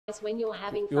when you're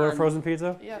having fun. You want a frozen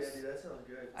pizza? Yes. Yeah, dude, that sounds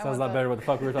good. Sounds a lot better what the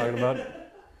fuck we were talking about.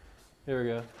 Here we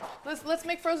go. Let's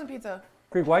make frozen pizza.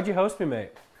 Greek, why'd you host me,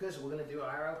 mate? Because we're going to do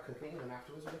IRL cooking and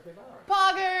afterwards we're going to play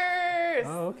Valorant. Poggers!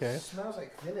 Oh, okay. It smells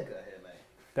like vinegar here, mate.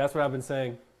 That's what I've been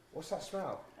saying. What's that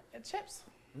smell? It's chips.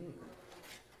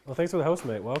 Well, thanks for the host,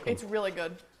 mate. Welcome. It's really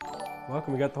good.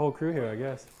 Welcome. We got the whole crew here, I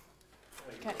guess.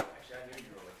 Okay.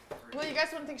 Well, you guys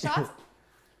want to take shots?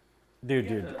 Dude.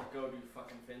 Go do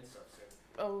fucking fin stuff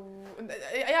soon. Oh,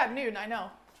 yeah, noon, I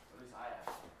know. At least I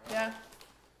have. Yeah.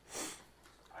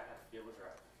 I have to deal with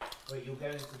her. Wait, you're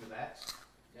going to the vet?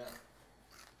 Yeah.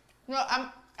 No,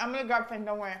 I'm gonna grab Finn,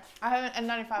 don't worry. I have an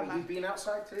N95 Wait, now. you've been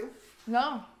outside too?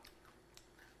 No.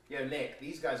 Yo, Nick,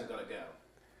 these guys have got to go.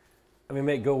 I mean,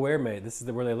 mate, go where, mate? This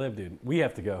is where they live, dude. We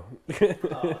have to go.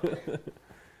 Oh, okay.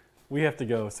 We have to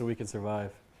go so we can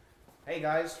survive. Hey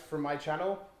guys, from my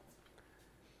channel.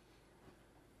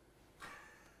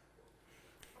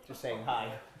 Just saying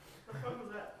hi. What the fuck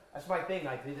was that? That's my thing,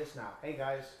 I do this now. Hey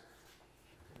guys.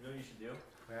 You know what you should do?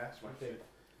 Yeah, that's my thing.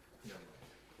 No.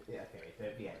 Yeah, okay,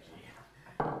 don't be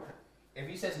edgy. If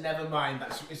he says never mind,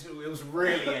 it was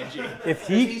really edgy. If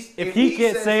he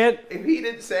can't say it, if he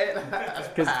didn't say it, that's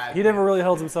because bad. he never really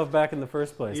holds himself back in the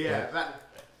first place. Yeah, but-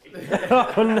 that.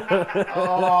 Oh, no.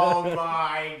 Oh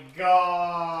my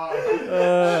god!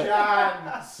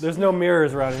 Chance. There's no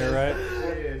mirrors around here, right?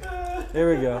 Dude.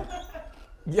 There we go.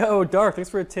 Yo, Dark, thanks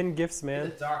for 10 gifts, In man.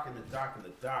 the dark, in the dark, in the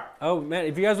dark. Oh, man,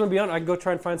 if you guys want to be on, I can go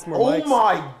try and find some more Oh mics.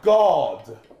 my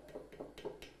god!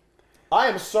 I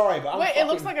am sorry, but I'm Wait, it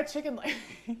looks fucking- like a chicken leg.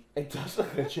 It does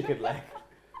look like a chicken leg.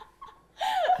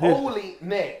 Holy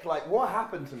Nick, like what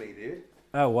happened to me, dude?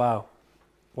 Oh, wow.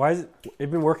 Why is it?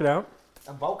 You've been working out?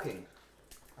 I'm bulking.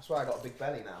 That's why I got a big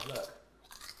belly now, look.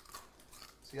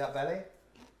 See that belly?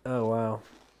 Oh, wow.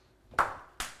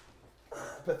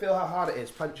 But feel how hard it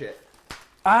is, punch it.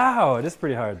 Ow, it is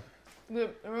pretty hard. Dude,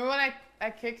 remember when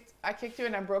I kicked you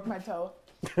and I broke my toe?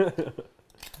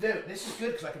 Dude, this is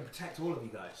good because I can protect all of you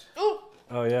guys. Ooh,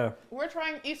 Oh, yeah. we're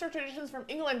trying Easter traditions from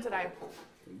England today.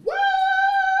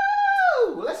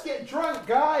 Woo! Let's get drunk,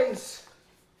 guys!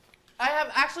 I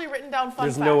have actually written down fun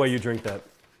There's facts. no way you drink that.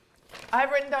 I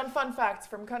have written down fun facts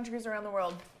from countries around the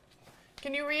world.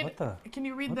 Can you read? What the? Can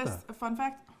you read What this a fun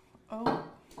fact? Oh.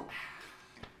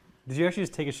 Did you actually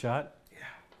just take a shot? Yeah.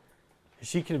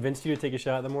 She convinced you to take a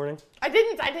shot in the morning? I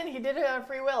didn't. He did it on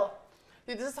free will.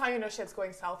 Dude, this is how you know shit's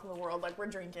going south in the world. Like, we're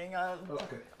drinking.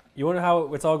 Okay. You wonder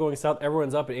how it's all going south?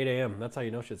 Everyone's up at 8 a.m. That's how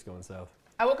you know shit's going south.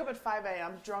 I woke up at 5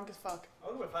 a.m. drunk as fuck.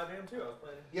 I was at 5 a.m. too. I was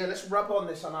playing. Yeah, let's rub on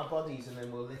this on our bodies and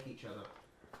then we'll lick each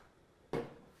other.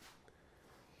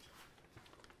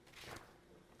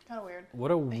 Kind of weird.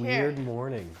 What a weird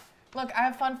morning. Look, I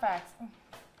have fun facts.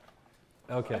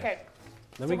 Okay. Okay.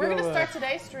 Let So me we're go. going to start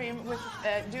today's stream with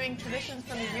doing traditions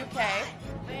from the UK.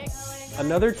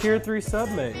 Another tier 3 sub,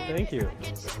 mate. Thank you.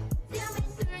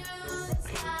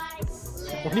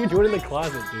 What are you doing in the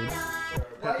closet, dude?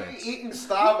 Why are you eating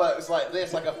Starbucks like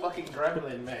this, like a fucking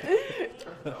gremlin, mate?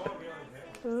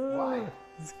 Why?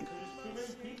 There's too many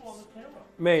people on the camera.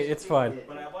 Mate, it's fine.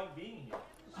 But I like being here.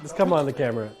 Just come on the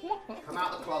camera. Come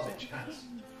out the closet, Chance.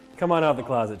 Come on out the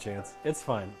closet, Chance. It's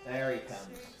fine. There he comes.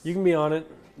 You can be on it.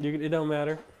 It don't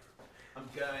matter. I'm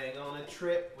going on a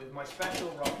trip with my special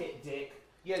rocket dick.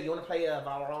 Yeah, you want to play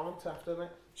Valorant after me?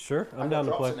 Sure, I'm I've down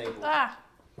to got drops play. enabled. Ah.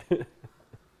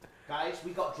 Guys,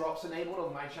 we got drops enabled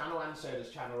on my channel and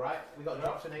Soda's channel, right? We got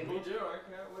drops Me enabled. too. I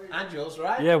can't wait. And yours,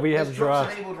 right? Yeah, we have There's drops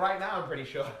drops. enabled right now, I'm pretty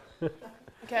sure.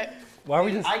 Okay. Why are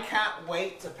we just... I can't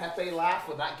wait to Pepe laugh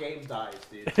when that game dies,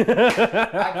 dude.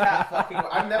 I can't fucking...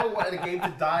 I've never wanted a game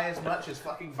to die as much as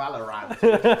fucking Valorant.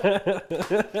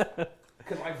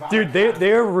 Dude,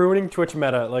 they are ruining Twitch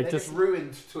meta. Like, They just... just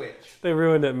ruined Twitch. They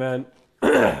ruined it, man.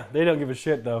 They don't give a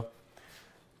shit, though.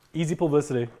 Easy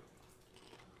publicity.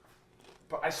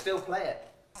 But I still play it.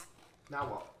 Now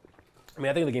what? I mean,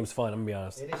 I think the game's fun, I'm gonna be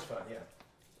honest. It is fun, yeah.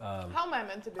 How am I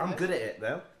meant to do I'm this? good at it,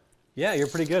 though. Yeah, you're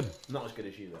pretty good. Not as good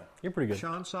as you, though. You're pretty good.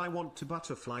 Chance I want to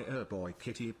butterfly her boy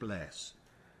kitty bless.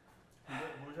 Who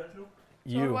was that to?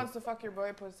 Someone You. wants to fuck your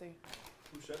boy pussy.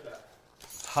 Who said that?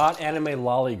 Hot anime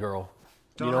lolly girl.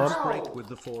 You know Dance him? break with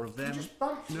the four of You them. just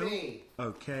bumped No. me.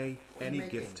 Okay. What are Any you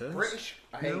making? gifters? British?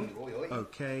 I hate No. you. Oi, oi.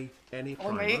 Okay. Any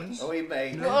Oh, mate. primers? Oi,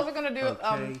 mate. We're also gonna do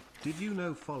Okay. Did you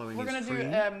know following we're is gonna free?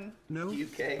 do No.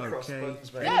 UK cross Okay.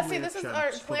 buttons, mate. Yeah, see, Anywhere this is our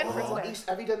chance plan for football? today.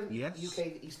 Have you done Yes.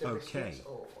 UK Easter Okay. biscuits?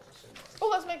 Oh, so nice. Oh,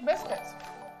 let's make biscuits.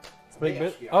 Let's make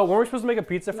Yes, it. yes. Oh, weren't we supposed to make a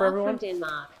pizza for Not everyone? from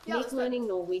Denmark. Yeah, Nick let's learning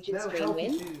Norwegian No, stream healthy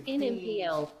win. food,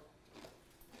 Nmplol.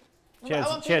 I Chance,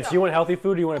 want Chance, pizza. you want healthy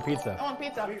food or you want a pizza? I want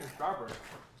pizza. Here's Starburst.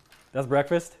 That's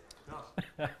breakfast?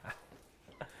 No.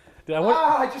 Dude, I want,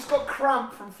 I just got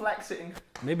cramp from flexing.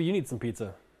 maybe you need some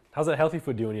pizza. How's that healthy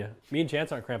food doing you? Me and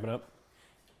Chance aren't cramping up.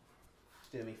 It's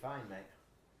doing me fine, mate.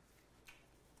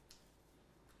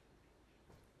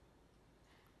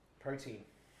 Protein.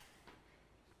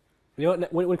 You know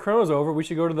what? When Chrono's over, we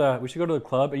should go to the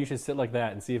club and you should sit like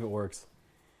that and see if it works.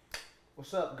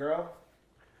 What's up, girl?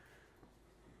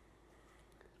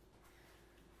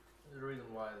 There's a reason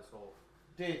why this whole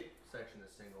Dude, section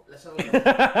is single. let's have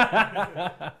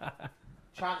a look.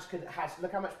 Chance has.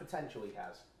 Look how much potential he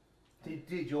has.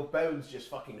 Dude, your bones just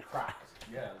fucking cracked.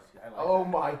 Yeah, I like Oh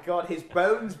my god, his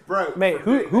bones broke. Mate,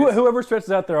 from doing this. whoever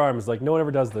stretches out their arms, like no one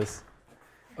ever does this.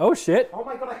 Oh shit! Oh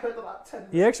my god, I heard that 10.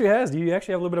 He actually has. You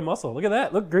actually have a little bit of muscle. Look at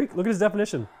that. Look, Greek. Look at his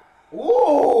definition.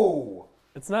 Ooh!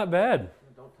 It's not bad.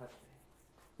 Don't touch me.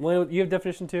 Malena, you have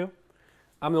definition too?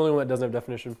 I'm the only one that doesn't have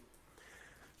definition.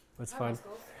 That's fine.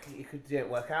 You didn't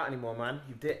work out anymore, man.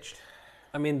 You ditched.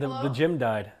 I mean, the Hello? gym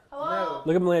died. Hello?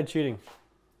 Look at Malena cheating.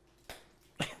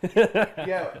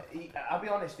 Yo, I'll be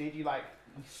honest, dude. You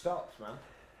stopped, man.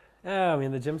 Yeah, I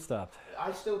mean, the gym stopped.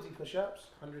 I still do push-ups,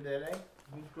 100 a day.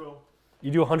 Me too. You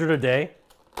do 100 a day?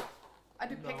 I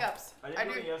do No. pickups. I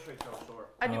didn't do it yesterday because I was sore.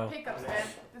 I do Oh. pickups, man.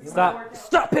 This is my workout.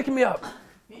 Stop picking me up.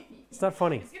 It's not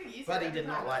funny. It's gonna be easier Buddy every did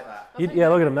not time. like that. Don't Yeah, take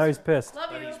look at him. it. Now he's pissed.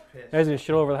 Love you. Buddy's pissed. Now he's gonna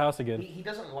shit all over the house again. He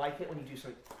doesn't like it when you do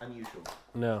something unusual.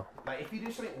 No. Like, if you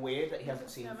do something weird that he hasn't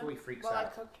seen before, he freaks While I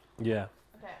out. cook. Yeah.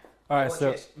 Okay. All right, Watch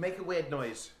so. this. Make a weird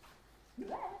noise.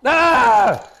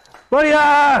 Ah! Buddy,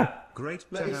 ah! Great to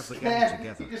Look, he's have the scared. gang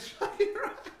together. He just fucking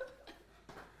ran.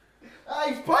 Ah,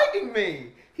 he's biting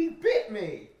me. He bit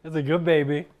me. That's a good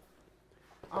baby.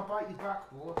 I'll bite you back,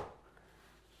 boy.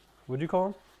 What'd you call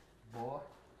him? Boy.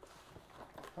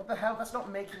 What the hell? That's not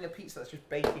making a pizza. That's just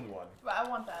baking one. But I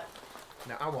want that.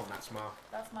 No, I want that smile.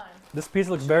 That's mine. This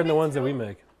pizza looks better than the ones that we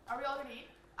make. Are we all gonna eat?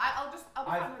 I'll be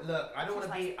fine with Look, I don't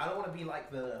want to cheese be. I don't want to be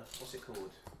like the. What's it called?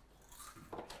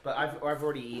 But I've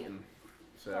already eaten,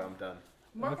 so I'm done.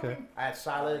 More Okay. cooking. I had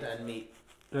salad and meat.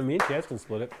 And me and Chance can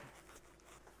split it.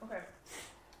 Okay.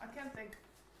 I can't think.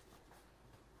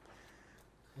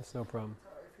 That's no problem.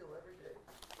 I feel every day.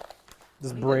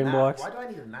 This I need a brain nap. blocks. Why do I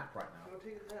need a nap right now? Do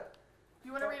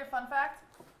you want to read a fun fact?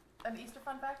 An Easter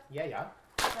fun fact? Yeah, yeah.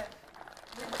 Okay.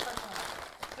 Read the first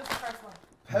one. Just the first one.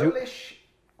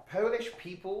 Polish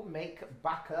people make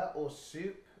baka or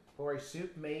soup or a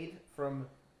soup made from.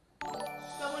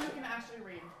 Someone who can actually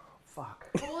read. Fuck.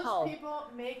 Polish people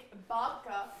make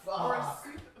babka or a Fuck.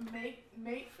 soup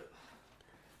made.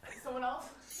 Someone else?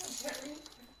 I can't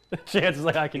read. Chance is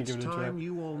like, I can It's give it a time try.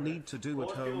 you all need to do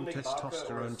Most at home people make vodka or a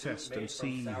testosterone soup test made and from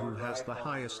see sour who has dry the farm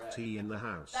highest bread. tea in the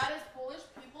house. That is Polish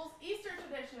people's Easter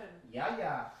tradition. Yeah,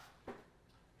 yeah.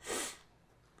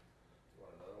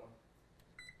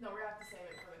 No, we have to save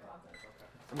it for the content.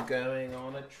 I'm going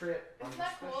on a trip on Isn't a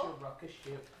that special cool? rocket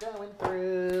ship, going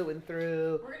through and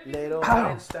through We're gonna do little some-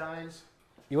 Ow. Einsteins.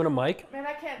 You want a mic? Man,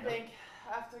 I can't think.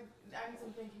 I need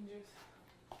some thinking juice.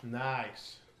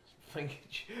 Nice.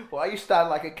 Why you stand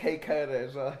like a K coder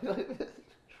as well?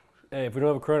 Hey, if we don't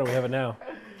have a Corona, we have it now.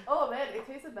 Oh man, it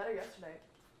tasted better yesterday.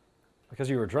 Because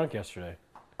you were drunk yesterday.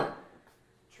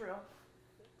 True.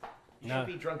 You No. should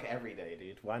be drunk every day,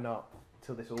 dude. Why not?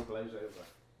 Till this all blows over.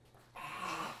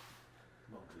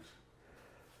 Monkeys.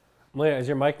 Malena, is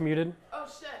your mic muted? Oh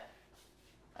shit.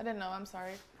 I didn't know. I'm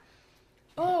sorry.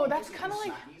 Oh, that's kind of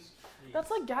like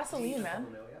gasoline, man.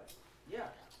 Yeah.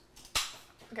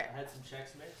 Okay. I had some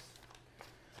Chex Mix.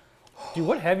 Dude,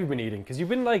 what have you been eating? Because you've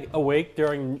been like awake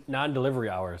during non-delivery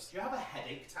hours. Do you have a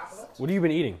headache tablet? What have you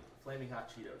been eating? Flaming hot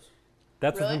Cheetos.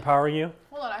 That's what's Really? empowering you?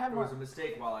 Hold on, I have It more. was a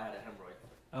mistake while I had a hemorrhoid.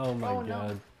 Oh my Oh, no.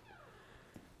 god.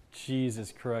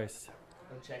 Jesus Christ.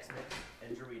 And Chex Mix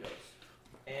and Doritos.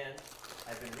 And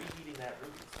I've been reheating that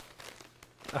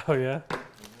Ruby's. Oh yeah?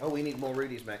 Oh, we need more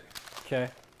Rudies, mate. Okay.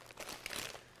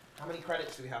 How many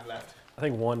credits do we have left? I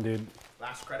think one, dude.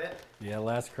 Last credit? Yeah,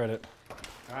 last credit.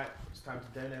 Alright, it's time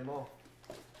to donate more.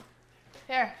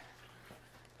 Here.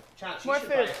 Chance, More you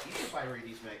should food. buy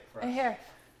Rudies, mate, for us. Here.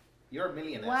 You're a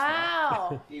millionaire.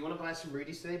 Wow. Do you want to buy some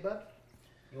Rudies today, bud?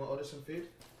 You want to order some food?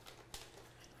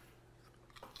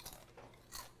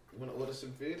 You want to order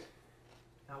some food?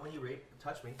 Not when you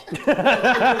touch me.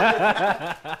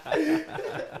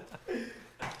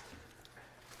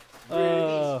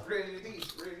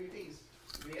 Rudies.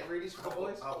 You get Rudies for the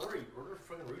boys? I'll order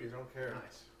fucking Rudy's. I don't care.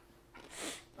 Nice.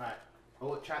 Alright.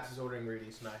 Oh, Chance is ordering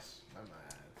Rudies. Nice. My man.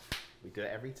 We do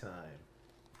it every time.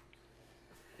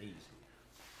 Easy.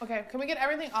 Okay, can we get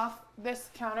everything off this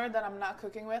counter that I'm not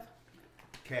cooking with?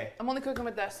 Okay. I'm only cooking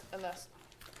with this and this.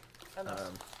 And this.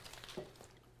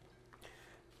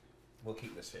 We'll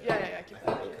keep this here. Yeah, keep I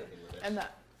that. think we're cooking with this. And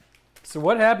that. So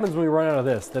what happens when we run out of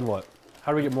this? Then what?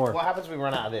 How do we get more? What happens when we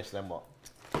run out of this, then what?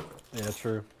 Yeah,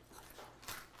 true.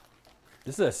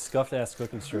 This is a scuffed ass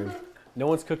cooking stream. No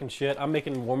one's cooking shit. I'm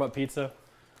making warm up pizza.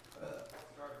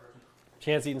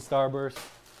 Chance eating Starburst.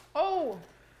 Oh,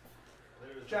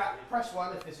 Chat, press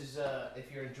 1 if this is if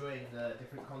you're enjoying the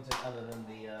different content other than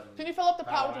the can you fill up the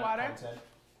pot with water? content.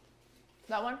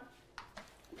 That one?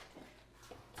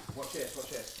 Watch this, watch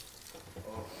this.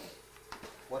 Oh.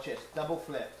 Watch this. Double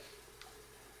flip.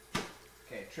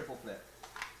 Okay, triple flip.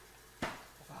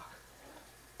 Fuck.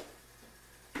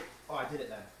 Oh, I did it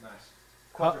then. Nice.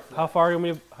 Quadra flip. How far do you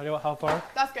want me to, how far?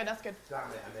 That's good, that's good. Damn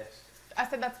it, I missed. I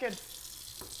said that's good.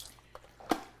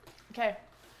 Okay,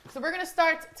 so we're gonna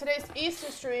start today's Easter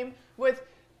stream with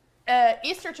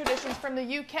Easter traditions from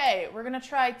the UK. We're gonna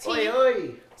try tea, Oi,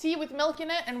 oi. tea with milk in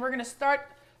it, and we're gonna start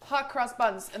hot cross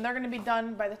buns, and they're gonna be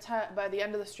done by the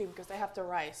end of the stream because they have to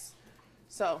rise.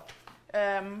 So,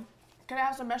 can I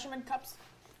have some measurement cups?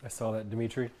 I saw that,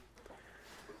 Dimitri.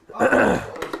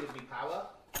 Oh, always gives me power.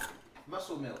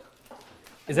 Muscle milk.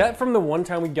 Is that from the one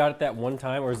time we got it that one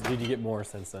time, or did you get more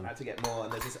since I then? had to get more,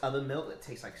 and there's this other milk that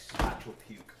tastes like actual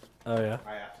puke. Oh yeah.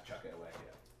 I have to chuck it away.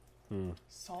 Yeah.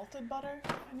 Salted butter?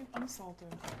 I need unsalted.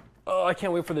 Oh, I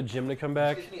can't wait for the gym to come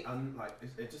back. It gives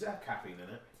me does it have caffeine in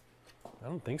it? I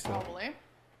don't think so. Probably.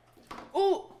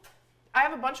 Ooh, I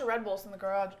have a bunch of Red Bulls in the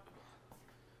garage.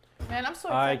 Man, I'm so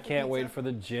excited. I for can't pizza. wait for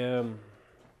the gym.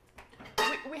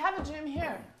 We have a gym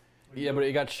here. Yeah, but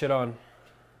it got shit on.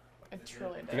 It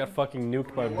truly It did. got fucking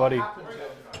nuked by What Buddy. happened to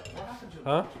it?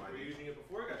 Huh? Were you using it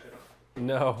before it got shit on?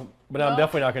 No, but I'm No?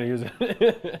 definitely not gonna use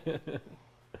it.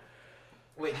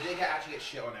 Wait, did they actually get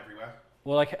shit on everywhere?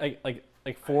 Well,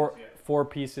 like four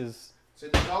pieces. So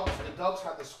the dogs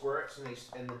had the squirts,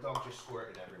 and the dog just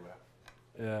squirted everywhere.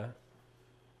 Yeah.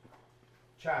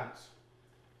 Chance.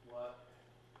 What?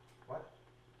 What?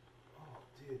 Oh,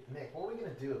 dude, Nick, what are we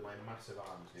gonna do with my massive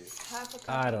arms, dude? Half a cup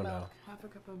I of don't milk. know. Half a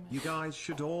cup of milk. You guys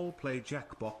should all play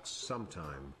Jackbox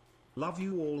sometime. Love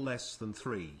you all less than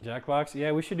 3. Jackbox?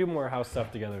 Yeah, we should do more house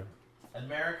stuff together.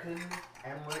 American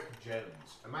Emmerich Jones.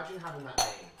 Imagine having that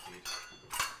name, dude.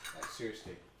 Like,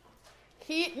 seriously.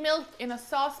 Heat milk in a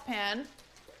saucepan.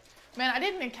 Man, I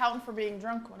didn't account for being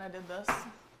drunk when I did this.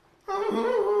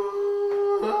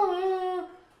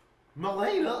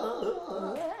 Malena!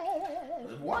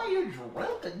 Why are you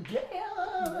drunk again?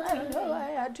 I don't know. I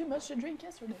had too much to drink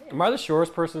yesterday. Am I the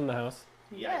shortest person in the house?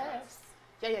 Yes.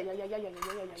 Yeah.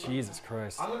 Jesus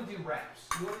Christ. I'm gonna do reps.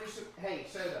 You wanna do some? Hey,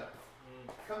 Soda.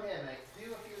 Come here, mate.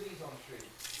 Do a few of these on stream.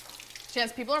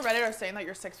 Chance, people on Reddit are saying that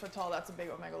you're 6 foot tall. That's a big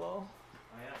OMEGALUL.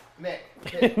 I am. Nick.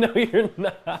 hit. No, you're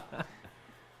not.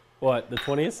 What, the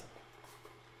 20s?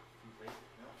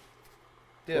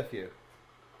 Do a few.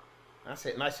 That's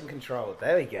it. Nice and controlled.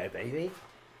 There we go, baby.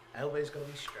 Elbow's gotta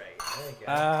be straight. There we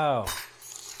go. Ow.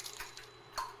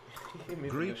 Moving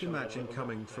your Greek shoulder a imagine little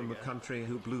coming bit. from a There you go. country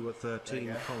who blew a 13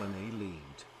 go. colony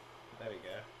lead. There we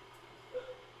go.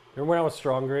 Remember when I was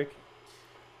strong, Greek?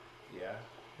 Yeah.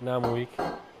 Now I'm weak.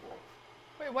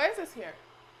 Wait, why is this here?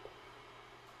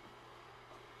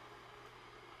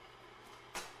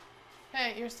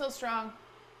 Hey, you're still strong.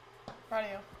 Proud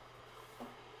of you.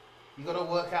 You gotta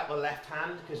work out the left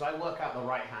hand because I work out the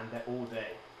right hand all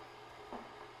day.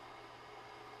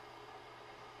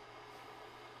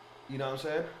 You know what I'm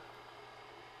saying?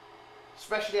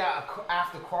 Especially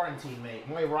after quarantine, mate.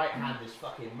 My right hand is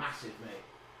fucking massive, mate.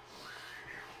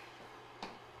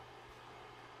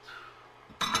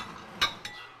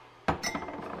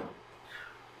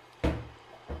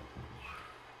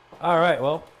 All right,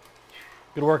 well,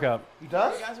 good workout. You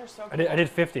done? You guys are so cool. I did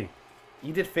 50.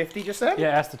 You did 50 just then? Yeah,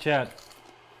 ask the chat.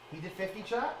 You did 50,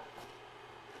 chat?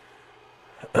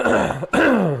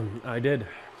 I did.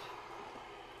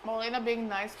 Malena being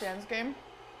nice dance game.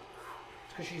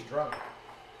 It's because she's drunk.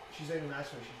 She's only nice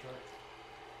when she's drunk.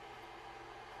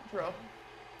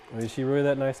 True. Is she really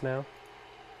that nice now?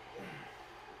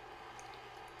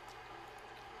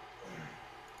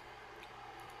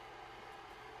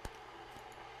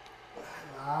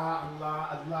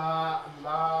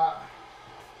 Allah.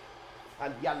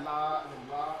 And yalla,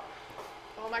 Allah.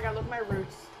 Oh my god, look at my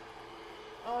roots.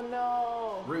 Oh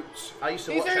no. Roots. I used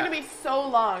to These watch are that. gonna be so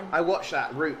long. I watched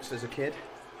that Roots as a kid.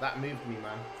 That moved me,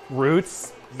 man.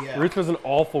 Roots? Yeah. Roots was an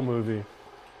awful movie.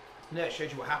 No, it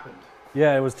showed you what happened.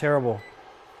 Yeah, it was terrible.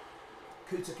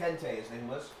 Kuta Kente, his name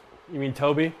was. You mean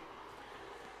Toby?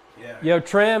 Yeah. Yo,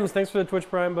 Trams, thanks for the Twitch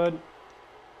Prime, bud.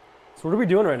 So what are we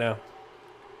doing right now?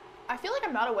 I feel like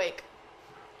I'm not awake.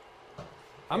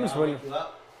 I'm just I'll waiting. wake you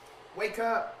up. Wake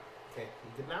up. Okay,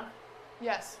 you good now?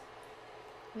 Yes.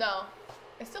 No.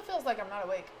 It still feels like I'm not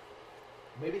awake.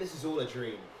 Maybe this is all a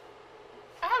dream.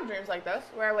 I have dreams like this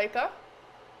where I wake up.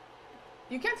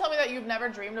 You can't tell me that you've never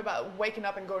dreamed about waking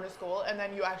up and going to school and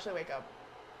then you actually wake up.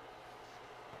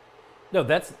 No,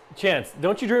 that's Chance.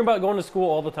 Don't you dream about going to school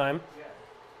all the time? Yeah.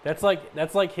 That's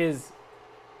like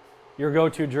your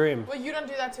go-to dream. Well, you don't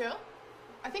do that too?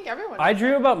 I think everyone I does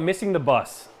dream that. about missing the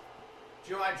bus. Do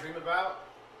you know what I dream about?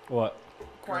 What?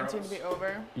 Quarantine to be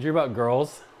over. You dream about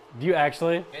girls? Do you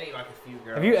actually? Any like a few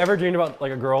girls. Have you ever dreamed about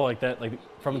like a girl like that, like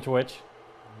from Twitch?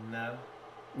 No.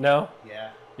 No?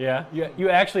 Yeah. Yeah? You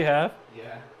actually have?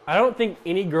 Yeah. I don't think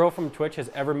any girl from Twitch has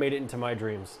ever made it into my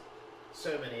dreams.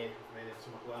 So many made it to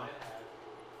my well.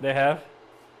 They have?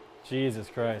 Jesus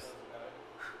Christ.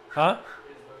 Huh?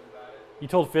 You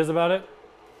told Fizz about it?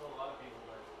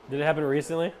 Did it happen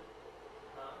recently?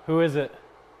 Who is it?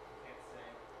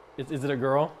 Is it a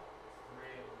girl?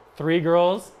 3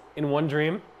 girls in one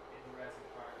dream?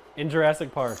 In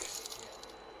Jurassic Park.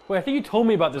 Wait, I think you told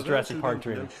me about this Jurassic Park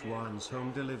dream. Lunchwine's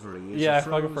home delivery is Yeah, a I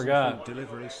fucking frozen forgot. food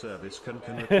delivery service can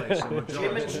replace a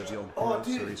majority of your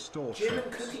grocery store Gym and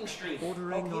trips. cooking stream.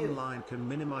 Ordering Fuck you. online can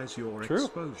minimize your True.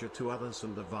 exposure to others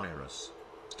and the virus.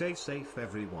 Stay safe,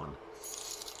 everyone.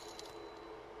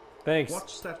 Thanks.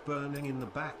 What's that burning in the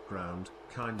background?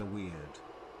 Kinda weird.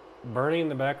 Burning in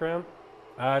the background?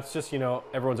 It's just, you know,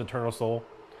 everyone's eternal soul.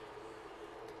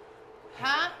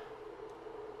 Huh?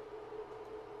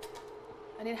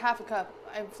 I need half a cup.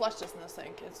 I flushed this in the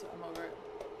sink. I'm over it.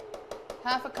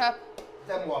 Half a cup.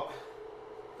 Then what?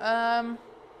 Um,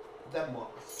 Then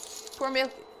what? pour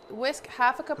milk. Whisk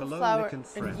half a cup of Hello, flour Nick and and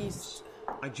friends. yeast.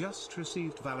 I just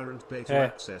received Valorant beta Hey.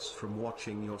 access from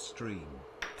watching your stream.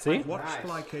 See? I've watched Nice.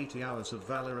 like 80 hours of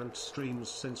Valorant streams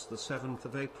since the 7th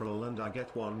of April and I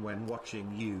get one when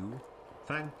watching you.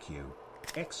 Thank you.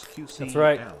 XQCL. That's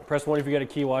right. Press 1 if you get a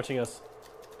key watching us.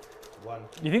 One.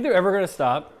 Do you think they're ever going to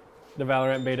stop the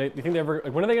Valorant beta? Do you think they're ever,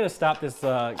 like, when are they going to stop this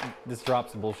this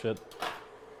drops bullshit?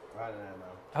 I don't know, man.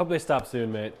 I hope they stop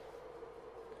soon, mate.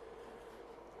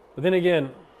 But then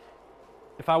again,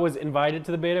 if I was invited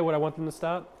to the beta, would I want them to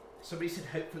stop? Somebody said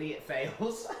hopefully it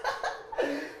fails.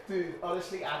 Dude,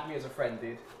 honestly, add me as a friend,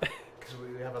 dude. Because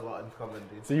we have a lot in common,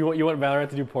 dude. So you want Valorant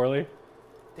to do poorly?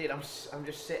 Dude, I'm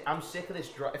just sick. I'm sick of this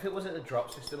drop. If it wasn't a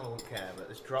drop system, I wouldn't care. But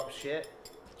this drop shit,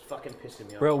 it's fucking pissing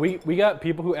me off. Bro, we got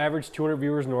people who average 200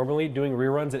 viewers normally doing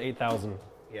reruns at 8,000.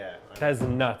 Yeah. That is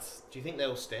nuts. Do you think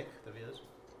they'll stick, the viewers?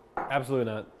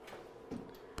 Absolutely not.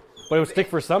 But it would stick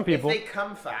for some people. If they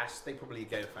come fast, they probably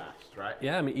go fast, right?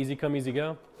 Yeah, I mean, easy come, easy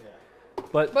go. Yeah.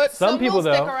 But some people will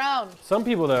stick though, around. some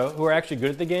people though who are actually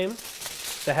good at the game,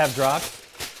 that have drops,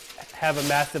 have a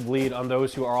massive lead on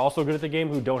those who are also good at the game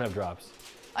who don't have drops.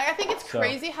 Like, I think it's So-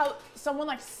 crazy how someone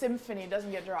like Symphony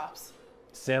doesn't get drops.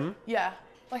 Sim, Yeah.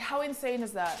 Like, how insane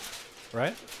is that?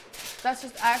 right? That's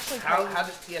just actually crazy. How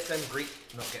does TSM Greek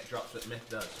not get drops that Myth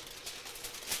does?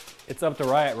 It's up to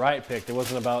Riot. Riot picked. It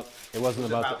wasn't about. It wasn't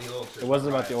It's about. about the, the orgs, it wasn't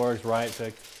about Riot. the orgs. Riot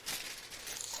picked.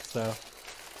 So So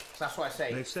that's why I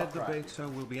say. They said fuck the Riot. beta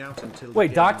will be out until the wait,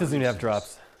 game Doc doesn't even have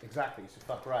releases. drops. Exactly, so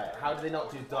fuck Riot. How do they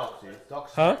not do Doc, dude?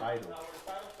 Doc's Huh? idle.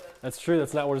 That's true.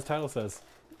 That's not what his title says.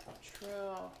 True.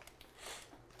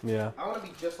 Yeah. I want to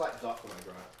be just like Doc when I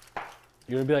grow up.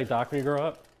 You're gonna be like Doc when you grow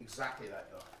up. Exactly like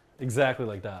Doc. Exactly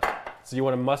like that. So you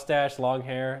want a mustache, long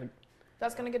hair,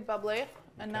 That's gonna get bubbly.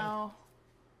 And now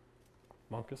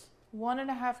Monkus.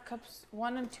 1.5 cups,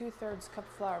 1 2/3 cup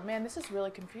flour. Man, this is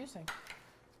really confusing.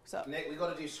 So Nick, we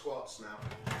got to do squats now.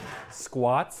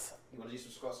 Squats. You want to do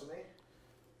some squats with me?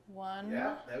 1,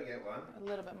 Yeah, there we go, one. a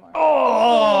little bit more. Oh!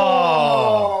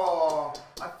 Oh!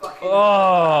 I fucking.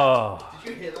 Oh! Did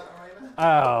you hear that, Marina?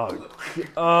 Oh!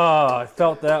 Oh! I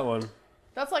felt that one.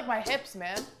 That's like my hips,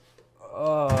 man.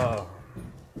 Oh!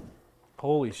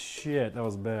 Holy shit! That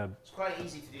was bad. It's quite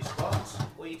easy to do squats.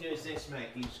 All you do is this, mate.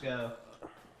 You just go.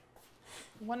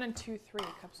 1 2/3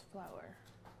 cups of flour.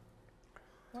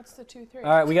 What's the 2/3? All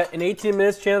right, we got in 18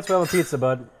 minutes. Chance we have a pizza,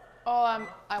 bud. Oh,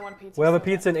 I want pizza. We have a so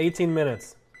pizza in 18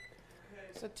 minutes.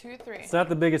 bad. So 2/3. It's not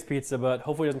the biggest pizza, but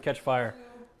hopefully it doesn't catch fire.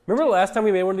 Remember the last time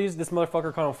we made one of these? This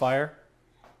motherfucker caught on fire.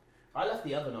 I left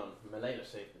the oven on. Malena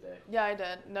saved the day. Yeah, I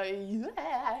did. No, you.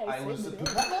 I was.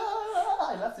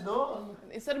 I left it on.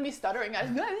 Instead of me stuttering, I.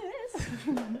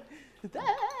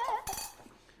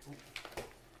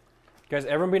 Guys,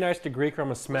 everyone be nice to Greek or I'm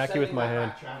gonna smack you with my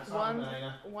hand.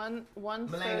 One third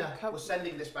Malena, cup. we're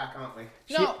sending this back, aren't we?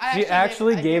 No, She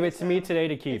actually gave it to to me him. today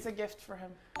to keep. It's a gift for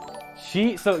him.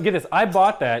 So get this, I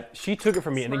bought that. She took it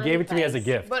from me and then Smiley gave it to me as a face.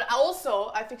 gift. But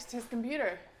also, I fixed his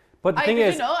computer. But the thing did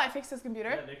is, you know I fixed his computer?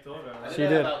 Yeah, Nick told me I about it. She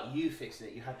don't know did. about you fixing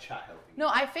it. You had chat helping. No,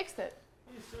 I fixed it.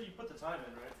 You put the time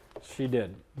in, right? she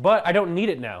did. But I don't need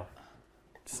it now.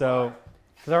 So,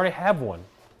 because I already have one.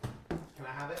 Can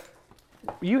I have it?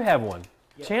 You have one.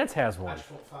 Yeah. Chance has one. I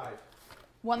just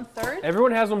want 5. 1/3?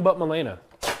 Everyone has one but Malena.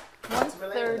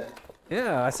 1/3.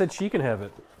 Yeah, I said she can have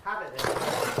it. Have it then.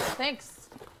 Thanks.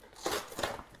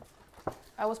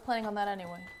 I was planning on that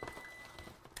anyway.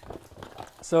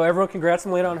 So everyone, congrats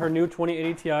Malena on her new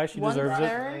 2080 Ti. She deserves it.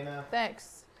 1/3. Malena.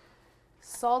 Thanks.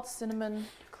 Salt, cinnamon,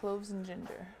 cloves, and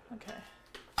ginger. Okay.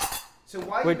 So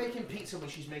why are Wait. you making pizza when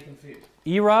she's making food?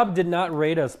 E-Rob did not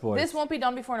rate us, boys. This won't be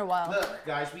done before in a while. Look,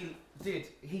 guys, he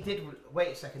did, wait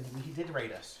a second, he did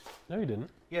rate us. No, you didn't.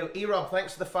 Yo, E-Rob,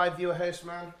 thanks for the 5-viewer host,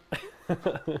 man. I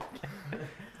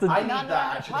need Not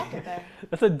that, in pocket actually. there.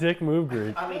 That's a dick move,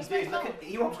 Greek. I mean, Where's my dude, look phone? at,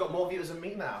 E-Rob's got more viewers than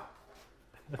me now.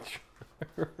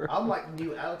 I'm like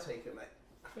new L taker, mate.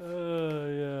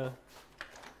 Yeah.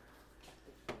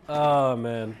 Oh,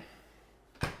 man.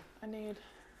 I need.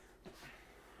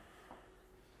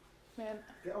 Man,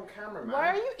 Get on camera, man. why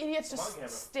are you idiots I'm on just camera.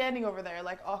 standing over there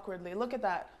like awkwardly? Look at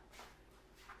that.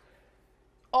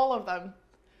 All of them.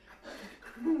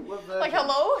 What version? Like,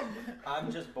 hello?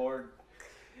 I'm just bored.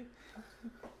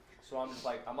 So I'm just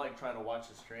like, I'm like trying to watch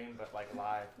the stream, but like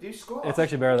live. Do squats. It's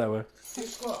actually better that way. Do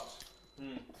squats.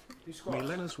 Mm. Do squats.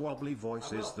 Milena's wobbly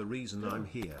voice is the reason I'm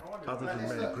here, other Let's than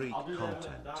do mere it. Greek I'll do that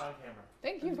content. not on camera.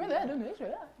 Thank you for that. Thanks for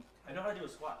that. I know how to do a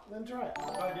squat. Then try it. I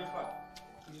know how to do a squat.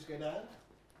 You just go down.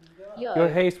 You go up. Yeah. Yo,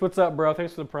 Haste, what's up, bro?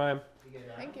 Thanks for the prime. You go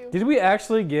down. Thank you. Did we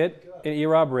actually get an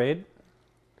E-Rob raid?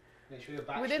 Make sure your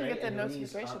back We didn't straight get the and your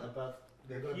knees notification. aren't above.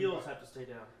 They're The gonna be heels above- have to stay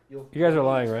down. your You guys are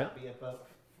lying, knees right? have to be above,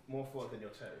 more forward than your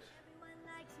toes.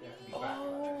 You have to be back.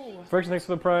 Oh. Friction, thanks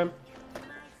for the prime.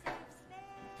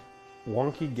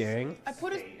 Wonky gang. I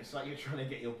put it. It's like you're trying to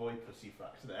get your boy pussy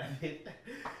fucked there.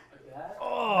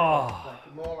 Oh.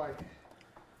 Like, more like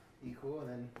equal and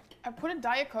then. I put a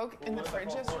Diet Coke in the Well, fridge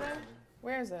what's my form? yesterday.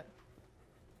 Where is it?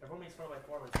 Everyone makes fun of my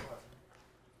form in squats.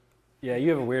 Yeah, you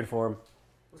have a weird form.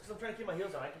 It's because I'm trying to keep my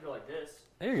heels on. I can go like this.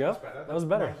 There you go. better. That was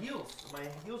better. My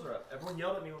heels are up. Everyone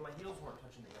yelled at me when my heels weren't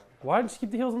touching the ground. Why didn't you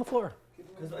keep the heels on the floor?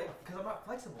 Because I'm not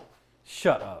flexible.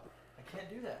 Shut up. I can't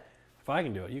do that. If I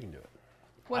can do it, you can do it.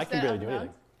 What's I can that barely up do and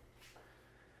anything.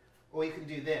 Or you can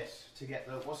do this to get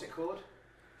the, what's it called?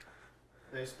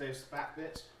 Those back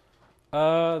bits?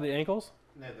 The ankles?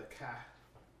 No, the calf.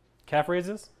 Calf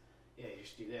raises? Yeah, you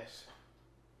just do this.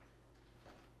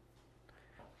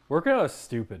 Working out is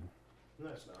stupid. No,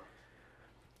 it's not.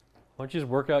 Why don't you just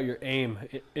work out your aim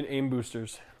in aim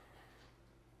boosters?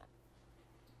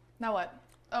 Now what?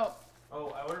 Oh, Oh,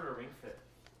 I ordered a Ring Fit.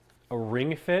 A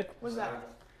ring fit? what's that?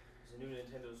 It's a new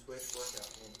Nintendo Switch workout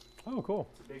game. Oh, cool.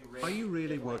 It's a big ring. Are you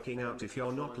really working out if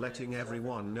you're not letting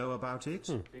everyone know about it?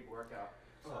 Big workout.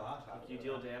 So, Oh, that's like, you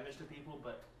deal damage to people,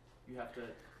 but you have to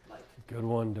like. Good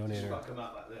one, Just donator. fuck them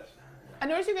up like this. I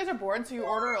noticed you guys are bored, so you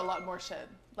order a lot more shit.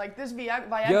 Like this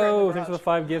Viagra. in Yo, the thanks for the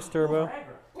garage. 5 gifts, Turbo.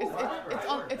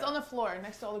 It's on the floor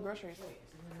next to all the groceries.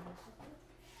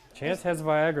 Chance has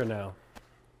Viagra now.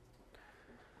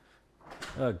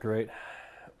 Oh, great.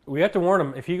 We have to warn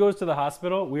him. If he goes to the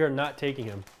hospital, we are not taking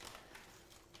him.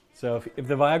 So if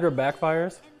the Viagra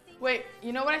backfires, Wait,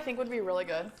 you know what I think would be really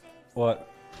good? what?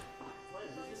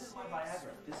 This is my Viagra.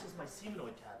 This is my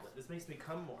Seminoid tablet. This makes me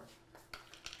come more.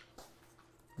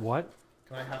 What?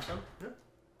 Can I have some?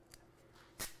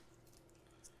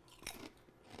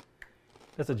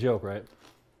 That's a joke, right?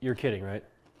 You're kidding, right?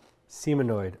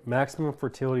 Seminoid, maximum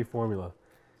fertility formula,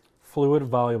 fluid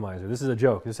volumizer. This is a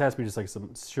joke. This has to be just like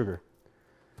some sugar.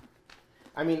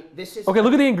 I mean, this is. Okay,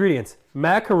 look at the ingredients.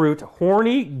 Macaroot,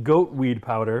 horny goat weed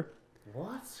powder,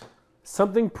 What?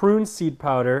 something prune seed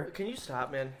powder. Can you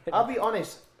stop, man? I'll be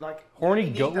honest, like. Horny you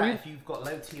only goat need that weed? if you've got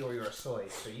low T or you're a soy,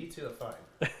 so you two are fine.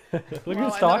 Look Wow, who's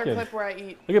another talking. clip where I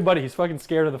eat. Look at Buddy. He's fucking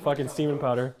scared of the fucking semen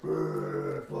powder. Buddy,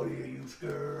 are you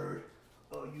scared?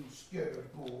 Are you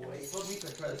scared, boy? What we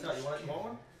can try this out. You want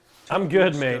more? I'm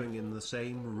good, Who's mate. Going in the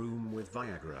same room with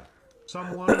Viagra.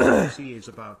 Someone thinks he is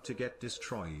about to get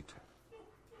destroyed.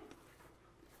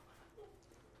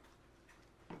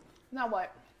 Now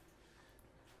what?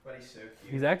 Buddy's so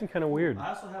cute. He's acting kind of weird. I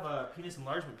also have penis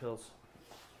enlargement pills.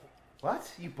 What?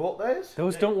 You bought those?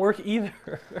 Those don't work either.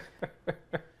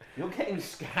 You're getting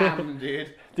scammed,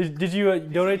 dude. Did you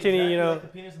donate to any, Like the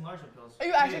penis enlargement pills. Are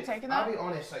you actually Dude, taking I'll that? be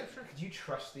honest, like, could you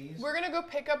trust these? We're gonna go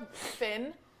pick up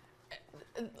Finn.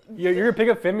 you're gonna pick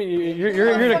up Finn?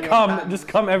 You're gonna come, just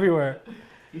come everywhere.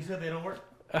 You said they don't work.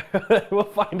 We'll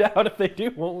find out if they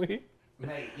do, won't we?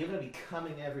 Mate, you're gonna be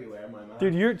coming everywhere, my man.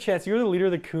 Dude, Chance, you're the leader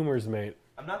of the Coomers, mate.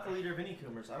 I'm not the leader of any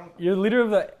Coomers. I don't. You're the leader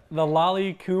of the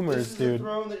Lolly This Coomers, is the dude.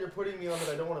 throne that you're putting me on that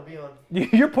I don't want to be on.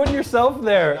 You're putting yourself I'm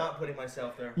there. not putting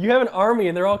myself there. You have an army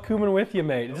and they're all Cooman with you,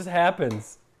 mate. It just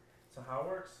happens. So how it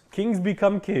works? Kings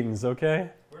become kings,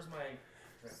 okay? Where's my drink?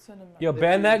 Cinnamon. Yo,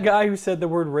 ban that guy who said the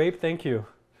word rape. Thank you.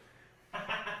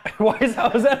 How is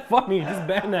that funny? Just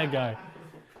ban that guy.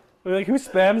 Like, who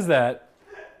spams that?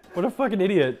 What a fucking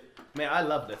idiot. Mate, I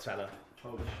love Nutella.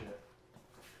 Holy shit.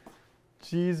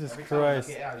 Jesus Every Christ.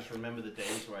 time I get it, I just remember the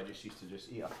days where I just used to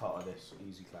just eat a pot of this.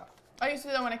 Easy clap. I used to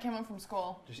do that when I came home from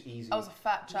school. Just easy. I was a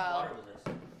fat child. Water with this.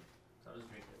 So I'll just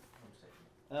drink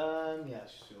it. I'm safe. Yeah,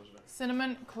 it's just yours, man.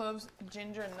 Cinnamon, cloves,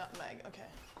 ginger, and nutmeg. Okay.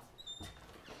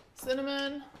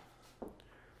 Cinnamon.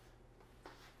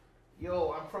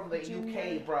 Yo, I'm from the Ginger.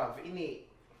 UK, bruv. Innit?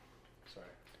 Sorry.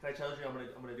 Can I tell you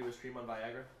I'm gonna do a stream on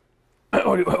Viagra?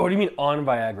 What do you mean on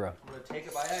Viagra? I'm gonna take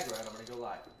a Viagra and I'm gonna go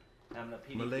live. And I'm gonna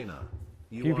PvP. Malena,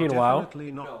 you PvP are in WoW?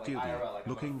 definitely No, not like duty, IRL, like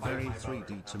I'm looking gonna fight very my 3D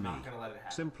boner. to I'm me. not gonna let it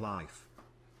happen. Simp life.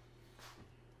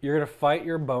 You're gonna fight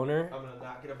your boner? I'm gonna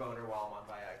not get a boner while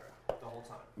I'm on Viagra the whole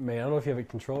time. Man, I don't know if you have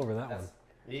control over that one. That's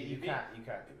You PvP. can't do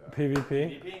that.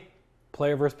 PvP? PvP?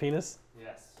 Player versus penis?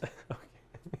 Yes.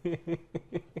 The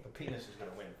penis is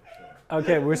gonna win for sure.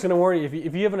 Okay, we're just gonna warn you.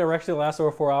 If you have an erection that lasts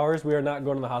over 4 hours, we are not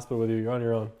going to the hospital with you. You're on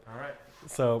your own. Alright.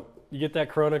 So you get that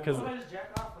corona because Why don't I just jack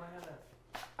off when I have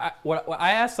that? what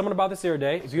I asked someone about this the other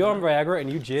day. If you go on Viagra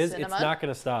and you jizz, it's Cinnamon? not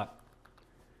gonna stop.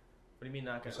 What do you mean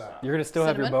not gonna What's that? stop? You're gonna still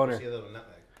have your Cinnamon? boner. See a little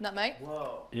nutmeg. Nutmeg.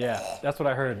 Whoa. Yeah, that's what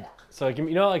I heard. So like, you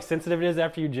know how like sensitive it is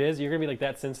after you jizz? You're gonna be like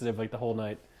that sensitive like the whole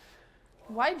night.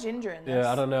 Why ginger in this?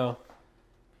 Yeah, I don't know.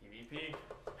 PvP.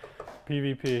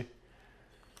 PvP.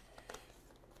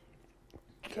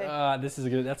 Okay. This is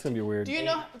good. That's gonna be weird. Do you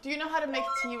know how to make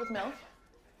tea with milk?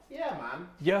 Yeah, man.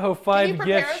 Yo, 5 prepare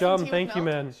gifts, us some Shum. tea with Thank you,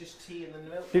 milk? man. It's just tea and then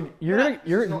milk. Dude, Yeah,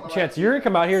 you're not the right Chance. tea, You're gonna though.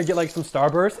 come out here and get like some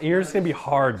Starburst, and you're just gonna be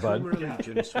hard, bud. From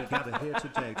allegiance, we gather here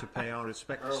today to pay our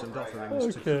respects and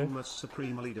offerings to Okay. Kuma's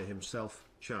supreme leader himself,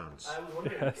 Chance. I was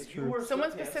wondering That's if you true. were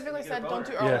Someone sweatpants, specifically you get a said don't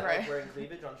do boner. Earl Yeah. Grey. Wearing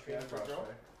cleavage on stream for a girl?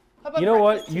 How about You know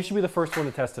what? breakfast You tea? should be the first one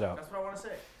to test it out. That's what I want to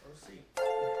say. Let's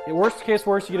see. Worst case,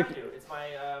 worst, you I get a. do. It's my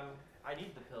I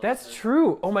need the pill. That's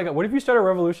true. Oh my god, what if you start a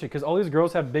revolution? Because all these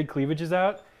girls have big cleavages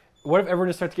out. What if everyone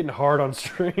just starts getting hard on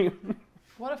stream?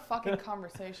 What a fucking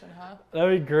conversation, huh?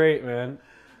 That'd be great, man.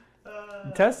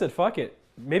 Test it. Fuck it.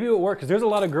 Maybe it will work. Because there's a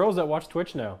lot of girls that watch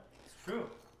Twitch now. It's true.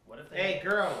 What if they? Hey,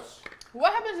 girls.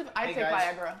 What happens if I Hey, take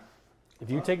guys. Viagra? If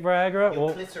you take Viagra, Your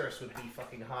well, clitoris would be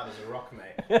fucking hard as a rock,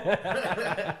 mate.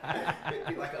 It'd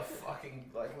be like a fucking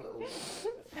like little.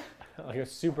 like a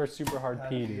super, super hard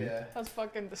pee, dude. Yeah. That's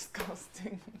fucking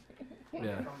disgusting. Yeah. I'm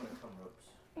gonna come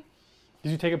ropes. Did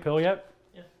you take a pill yet?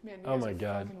 Man, you Oh guys my are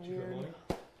God. fucking weird.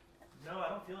 No, I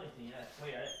don't feel anything yet.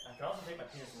 Wait, I can also take my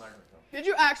penis enlargement pill. Did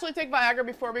you actually take Viagra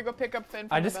before we go pick up Finn?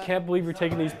 From I the just vet? can't believe you're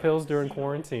taking these pills during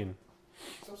quarantine.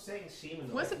 Stop saying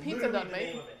semen. What's the like, pizza Literally done, the mate?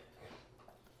 name of it.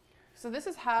 So this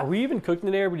is half. Are we even cooking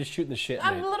today, or are we just shooting the shit,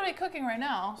 I'm mate? literally cooking right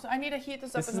now, so I need to heat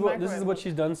this up This in is the what microwave. this is what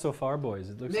she's done so far,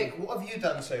 boys. It looks Nick, what have you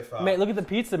done so far? like, mate, look at the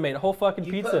pizza, mate. A whole fucking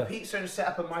you put a pizza. pizza and set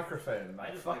up a microphone. I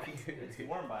Like, just fuck like you. it's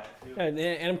warm by it too. Yeah,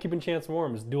 and I'm keeping Chance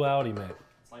warm. It's duality, mate.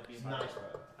 It's like being It's by nice, the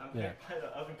bro. I'm Yeah. here by the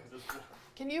oven because it's warm.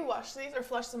 Can you wash these or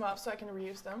flush them up so I can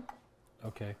reuse them?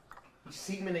 Okay, You're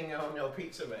semening on your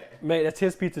pizza, mate. mate, that's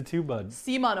his pizza too, bud.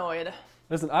 Semonoid.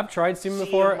 Listen, I've tried semen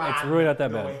before. It's really not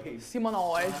that bad.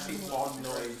 Semonoid.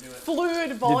 Semonoid.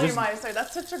 Fluid volumizer.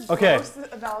 That's such a Okay. gross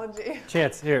analogy.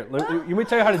 Chance, here, let me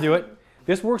tell you how to do it.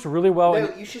 This works really well.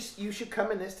 No, you should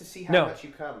come in this to see how No. much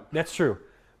you come. That's true.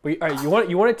 But all right,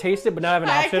 you want to taste it, but not have an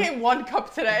I option. came 1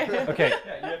 cup today. Okay,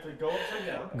 Yeah, you have to go upside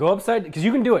down. go upside, because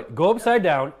you can do it. Go upside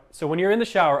down. So when you're in the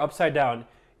shower, upside down,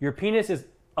 your penis is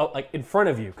like in front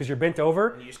of you because you're bent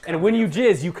over. And you just come And when in you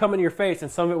your jizz, you come in your face,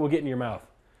 and some of it will get in your mouth.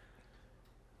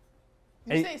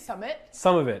 Did you Hey. say summit?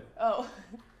 Some of it. Oh.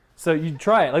 So you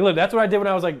try it. Like, look, that's what I did when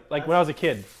I was like when I was a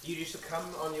kid. You used to come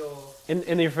on your.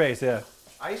 In your face, yeah.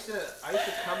 I used to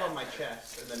come on my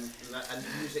chest and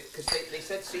use it because they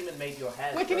said semen made your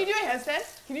hair. Wait, can grow. you do a handstand?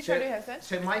 Can you try to do a handstand?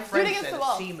 So my friend against said the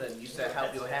wall. semen used to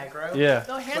help your hair grow. Yeah.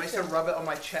 No, So I used to handstand. rub it on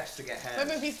my chest to get hair.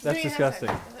 Move, he's That's doing a disgusting.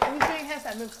 handstand. He's doing a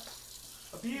handstand. Move.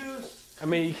 Abuse. I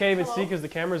mean, you can't even Hello? see because the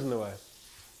camera's in the way.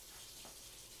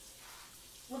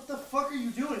 What the fuck are you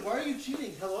doing? Why are you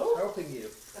cheating? Hello? Helping you.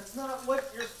 That's not what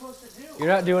you're supposed to do. You're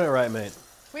not doing it right, mate.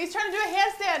 Wait, he's trying to do a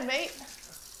handstand, mate.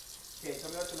 Okay, so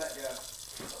I'm going to let go.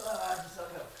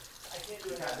 I can't do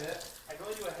You a can't do headstand. it. I can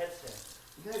only do a headstand.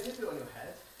 You gotta dip it on your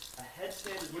head. A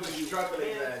headstand is You when were you struggling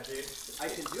hand- there, dude. I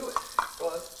can do it.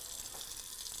 But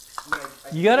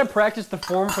You gotta practice the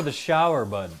form for the shower,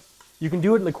 bud. You can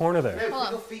do it in the corner there. No, Hold put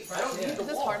on. your feet back I don't here. need the Is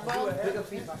this wall. hardball? Put your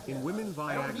feet back here. In women,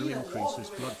 Viagra increases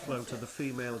blood flow to the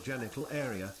female genital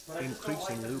area,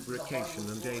 increasing lubrication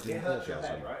and aiding It hurts your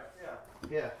orgasm. head, right?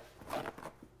 Yeah. Yeah.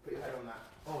 Put your head on that.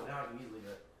 Oh, now I can easily do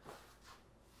it.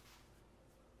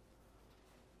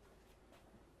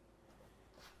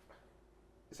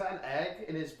 Is that an egg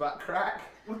in his butt crack?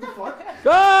 What the fuck?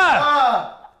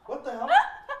 Ah! What the hell?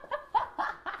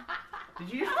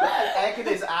 Did you just put an egg in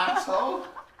his asshole?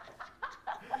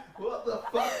 What the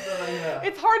fuck, Malena?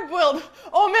 It's hard boiled.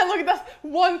 Oh man, look at that.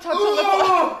 One touch on the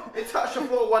floor. It touched the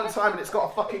floor one time and it's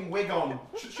got a fucking wig on.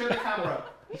 Show the camera.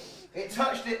 It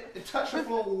touched the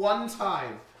floor one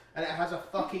time and it has a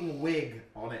fucking wig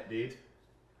on it, dude.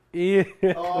 Yeah.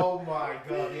 Oh my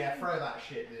god, yeah, throw that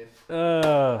shit, dude.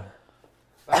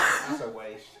 That's a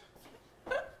waste.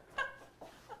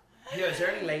 Yeah, is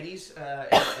there any ladies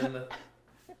in the...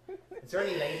 Is there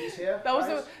any ladies here? That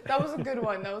was a good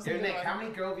one. That was a Yo, good Nick, one. how many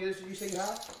girl viewers did you say you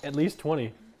have? At least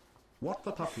 20. What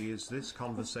the puppy is this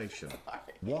conversation?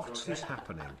 What is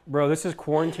happening? Bro, this is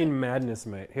quarantine madness,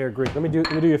 mate. Here, Greek, let me do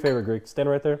you a favor, Greek. Stand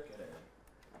right there.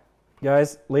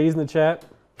 Guys, ladies in the chat,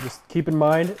 just keep in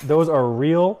mind, those are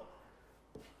real.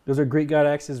 Those are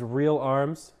Greekgodx's real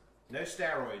arms. No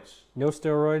steroids. No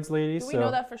steroids, ladies. Do we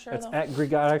know that for sure, That's though? at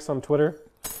Greekgodx on Twitter.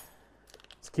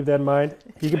 Just keep that in mind.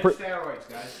 You No can steroids,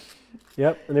 guys.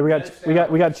 Yep, and then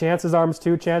we got Chance's arms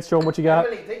too. Chance, show him what you got.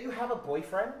 Emily, don't you have a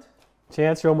boyfriend?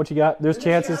 Chance, show him what you got. There's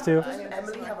Chance's too. Doesn't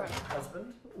Emily have a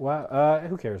husband? Wow,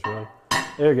 who cares, really?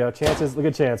 There we go. Chances. Look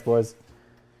at Chance, boys.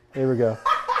 There we go.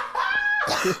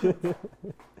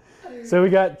 So we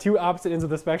got two opposite ends of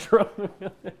the spectrum,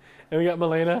 and we got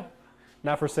Malena,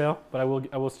 not for sale, but I will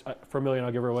for $1 million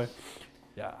I'll give her away.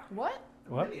 Yeah. What?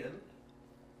 What? Million?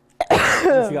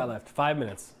 What's you got left? 5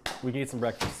 minutes. We can eat some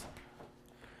breakfast.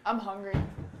 I'm hungry.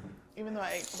 Even though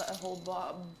I ate that whole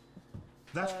blob.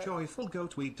 That joyful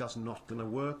goat weed does not gonna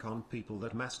work on people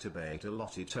that masturbate a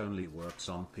lot. It only works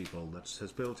on people that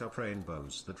has built up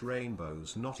rainbows. That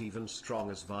rainbows not even strong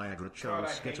as Viagra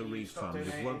chose. Get a refund.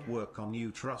 It won't work on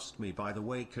you. Trust me. By the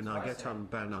way, can I get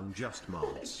unban unjust It's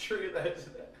mods? true, though,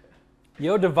 isn't it?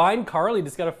 Yo, Divine Carly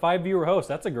just got a 5-viewer host.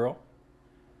 That's a girl.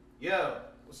 Yo,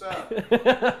 what's up?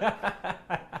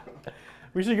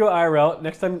 We should go IRL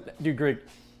next time. Do Greek.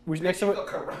 We should, next time.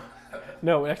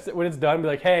 No, next, when it's done, be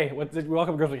like, hey,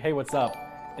 welcome girls, like, hey, what's up?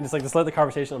 And just let the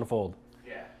conversation unfold.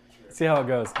 Yeah, true. See how it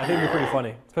goes. I think it'd be pretty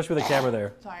funny, especially with the camera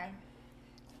there. Sorry.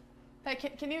 Hey,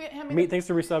 can you hand me? Meat, thanks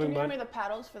for resubbing, Can you hand me bud. the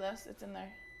paddles for this? It's in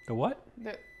there. The what?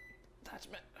 The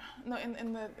attachment. No,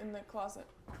 in the closet.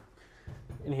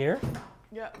 In here?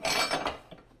 Yeah. Ah,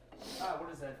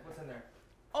 what is that? What's in there?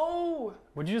 Oh.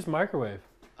 What'd you just microwave?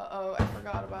 Uh-oh, I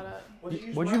forgot about it.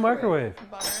 What'd you microwave?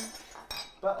 Butter.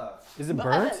 Butter. Is it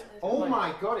burnt? Oh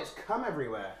my god, it's cum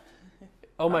everywhere.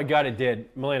 Oh my god, it did.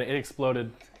 Malena, it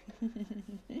exploded.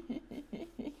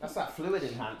 That's that fluid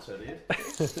enhancer, dude.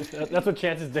 That's what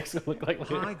Chance's dick's gonna look like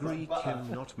later. Hi Greek, him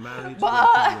not married.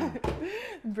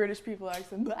 British people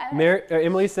accent.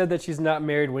 Emily said that she's not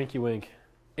married, winky wink.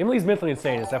 Emily's mentally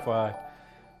insane, it's FYI.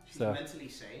 She's So. mentally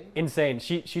sane. Insane.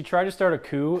 She tried to start a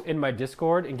coup in my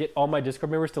Discord and get all my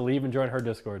Discord members to leave and join her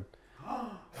Discord.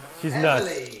 She's nuts.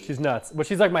 Emily. She's nuts. But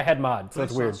she's like my head mod, so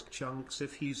it's Let's weird. ask Chunks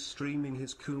if he's streaming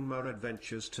his Kuma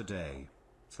adventures today.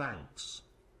 Thanks.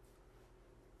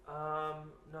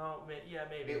 No, yeah,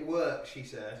 maybe. It works, she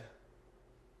said.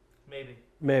 Maybe.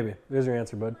 Maybe. There's your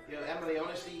answer, bud. Yo, Emily,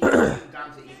 honestly, you're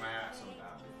down to eat my ass on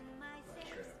that. Like,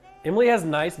 straight up. Emily has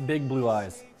nice big blue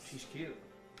eyes. She's cute.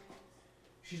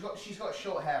 She's got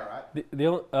short hair, right?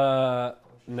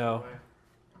 No.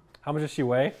 How much does she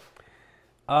weigh?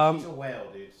 She's a whale,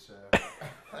 dude. So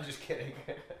I'm just kidding.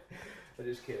 I'm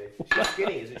just kidding. She's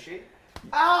skinny, isn't she?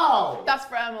 Ow! That's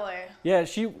for Emily. Yeah,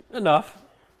 enough.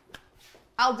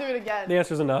 I'll do it again. The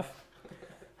answer's enough.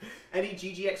 Any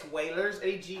GGX whalers?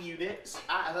 Any G units?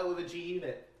 At her with a G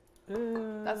unit.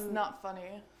 That's not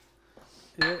funny.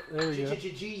 Yeah, there we go.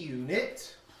 G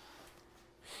unit.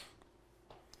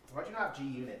 Why'd you not have G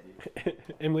unit, dude?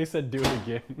 Emily said do it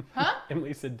again. Huh?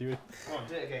 Emily said do it. Come on,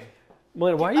 do it again.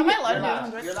 Malena, why are you... Am I allowed You're to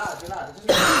allowed. do it? You're allowed. You're allowed. It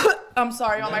doesn't- I'm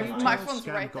sorry, my Anytime phone's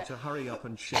Scam right there. got to hurry up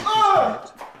and shake his Oh!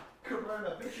 head.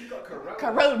 Corona, bitch, you got corona.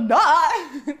 Corona.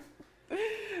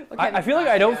 I feel like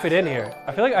I don't fit in here.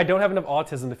 I feel like I don't have enough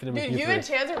autism to fit in with Dude, you you three. and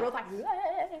Chance are both like.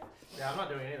 Yeah, I'm not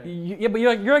doing anything. Yeah, but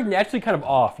you're like naturally kind of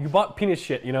off. You bought penis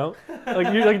shit, you know?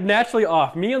 Like you're like naturally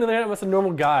off. Me on the other hand, I'm just a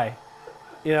normal guy.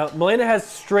 You know, Malena has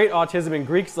straight autism and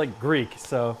Greek's like Greek,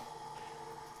 so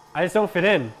I just don't fit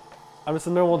in. I'm just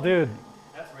a normal dude.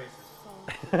 That's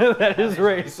racist. That is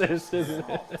racist, isn't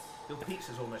it? Your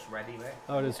pizza's almost ready, mate.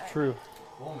 Oh, it is true.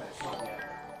 Almost, not yet.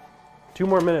 2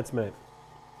 more minutes, mate.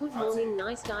 Good morning,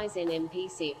 nice guys in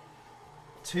MPC.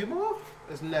 2 more?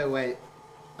 There's no way.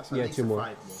 That's at Yeah, least 2 more.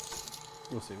 5 more.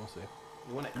 We'll see, we'll see.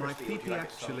 You want it My crispy or do you pee-pee like it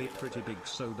actually salty? pretty big,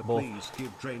 soda. Both. Please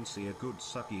give Draincy a good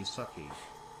sucky sucky.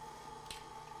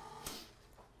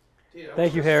 Dude, I Thank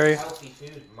want you, some Harry. Healthy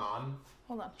food, man.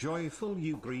 Hold on. Joyful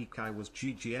you Greek, I was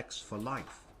GGX for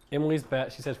life. Emily's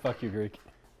bat. She said, "Fuck you, Greek."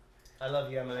 I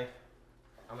love you, Emily.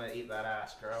 I'm gonna eat that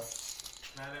ass, girl.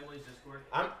 Not Emily's Discord.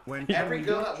 When Every can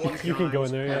girl we that watch watches You can go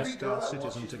in there, yeah. Every girl Star that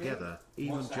Citizen watches me together,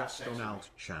 even wants to have just sex on with Alt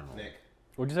channel. Nick,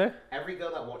 What'd you say? every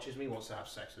girl that watches me wants to have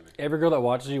sex with me. Every girl that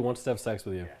watches you wants to have sex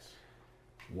with you. Yes.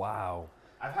 Wow.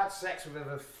 I've had sex with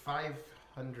over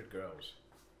 500 girls.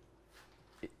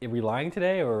 Are we lying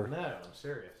today or? No, I'm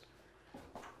serious.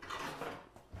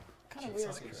 Kind of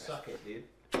weird. Fucking suck it, dude.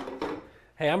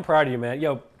 Hey, I'm proud of you, man.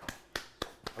 Yo,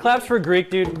 claps for Greek,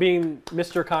 dude, being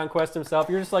Mr. Conquest himself.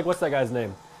 You're just like, what's that guy's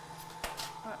name?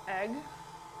 Egg.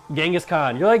 Genghis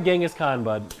Khan. You're like Genghis Khan,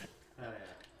 bud.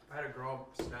 I had a girl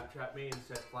Snapchat me and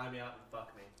said, "Fly me out and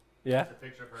fuck me." Yeah? It's a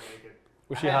picture of her naked.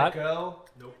 Was she I had hot? a girl.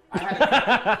 Nope. I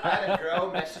had a girl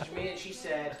message me and she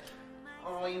said,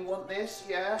 "Oh, you want this?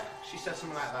 Yeah." She said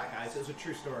something like that, guys. It was a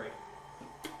true story.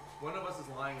 One of us is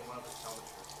lying and one of us is telling the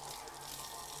truth.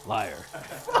 Liar.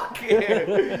 Fuck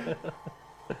you.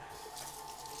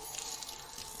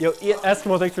 Yo,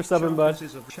 Eskimo, thanks for subbing, bud. This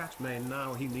is of chat main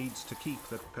now. He needs to keep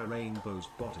that per rainbow's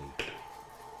body.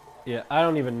 Yeah, I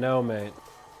don't even know, mate.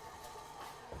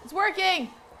 It's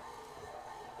working.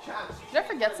 Chance, Did I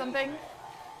forget something?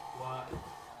 What?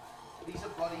 These are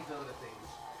bodybuilder things.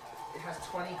 It has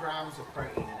 20 grams of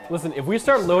protein in it. Listen, if we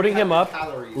start loading him up,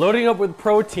 Calories. loading up with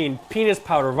protein, penis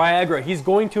powder, Viagra, he's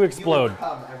going to You explode. will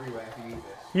come everywhere if you eat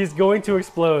this. He's going to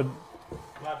explode.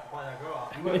 You have to find that girl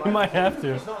out. You might have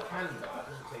to. It's not candy though. It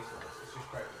doesn't taste like this. It's just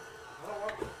protein.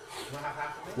 You want to have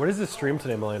half of it? What is this stream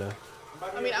today, Malena?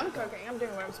 I mean, I'm cooking. I'm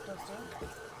doing what I'm supposed to.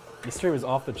 This stream is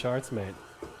off the charts, mate.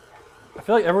 I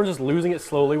feel like everyone's just losing it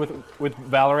slowly with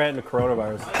Valorant and the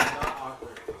coronavirus. I'm not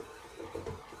awkward.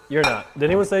 You're not. Did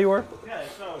anyone say you were? Yeah,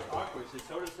 it's not awkward. So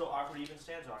Soda's so awkward, even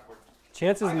Stan's awkward.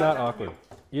 Chance is I got not that from awkward.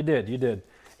 You did.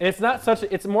 And it's not such.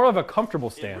 It's more of a comfortable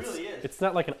stance. really is. It's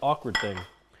not like an awkward thing.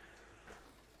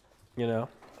 You know,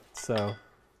 so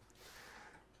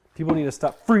people need to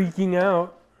stop freaking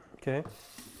out. Okay.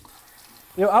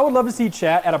 You know, I would love to see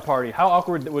chat at a party. How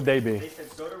awkward would they be? They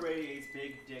said Soda radiates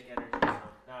big dick energy, so now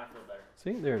I feel better.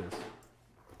 See, there it is. A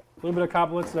little bit of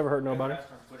compliments never hurt nobody. I got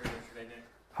asked on Twitter yesterday, Nick.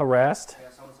 Harassed. Yeah,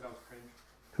 someone said I was cringe.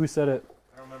 Who said it?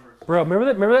 I don't remember. Bro,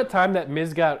 remember that time that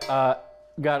Miz got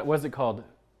what's it called?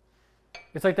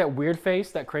 It's like that weird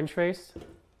face, that cringe face.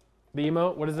 The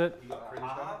emote, what is it? You got cringe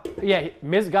on? Yeah,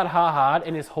 Miz got ha-ha'd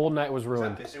and his whole night was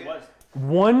ruined. It was.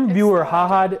 One viewer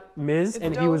ha-ha'd Miz It's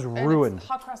and he dough was and ruined. It's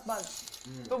hot cross buns.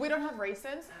 But we don't have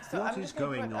raisins, so What I'm is just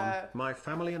gonna going put, on? My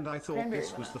family and I thought cranberry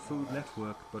this was in the Food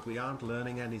Network, but we aren't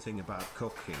learning anything about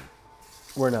cooking.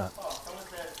 We're not. Oh, someone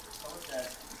said,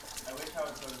 I wish I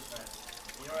would go this night.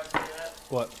 You know what I think of that?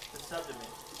 What? Just sub to me.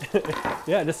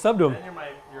 Yeah, just sub to him Then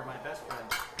you're my best friend.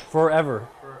 forever.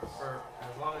 For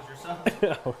as long as you're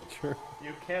subbed. Oh, true.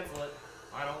 You cancel it,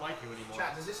 I don't like you anymore.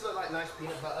 Chat, does this look like nice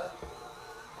peanut butter?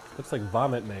 Looks like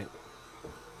vomit, mate.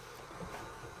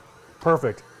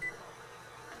 Perfect.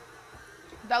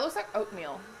 That looks like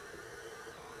oatmeal.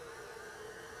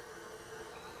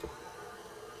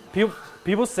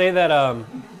 People say that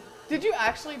Did you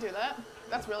actually do that?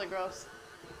 That's really gross.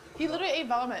 He literally ate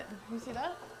vomit. You see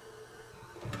that?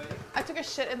 I took a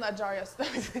shit in that jar yesterday.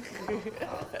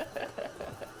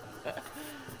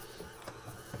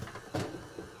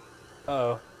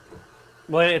 uh-oh.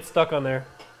 Well, it's stuck on there.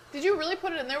 Did you really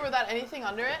put it in there without anything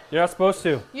under it? You're not supposed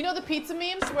to. You know the pizza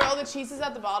memes where all the cheese is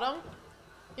at the bottom?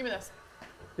 Give me this.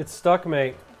 It's stuck,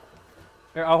 mate.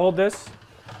 Here, I'll hold this.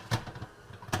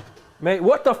 Mate,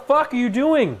 what the fuck are you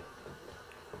doing?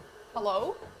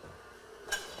 Hello?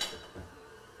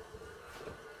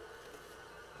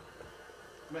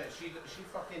 Mate, she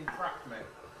fucking cracked me.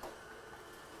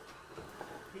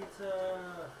 Pizza.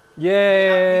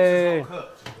 Yay! That pizza's not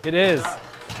cooked. It is.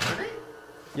 Really?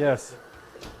 Yes.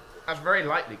 That's very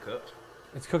lightly cooked.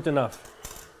 It's cooked enough.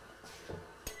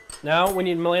 Now we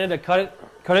need Malena to cut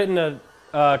it into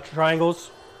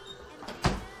triangles.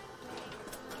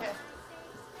 Okay.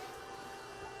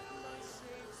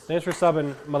 Thanks for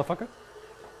subbing, motherfucker.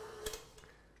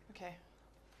 Okay.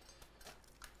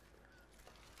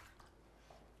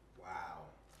 Wow.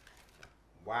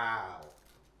 Wow.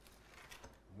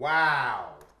 Wow.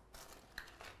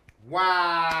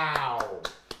 Wow.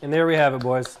 And there we have it,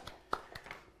 boys.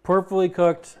 Perfectly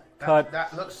cooked, cut.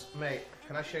 That looks, mate,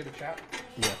 can I show the chat?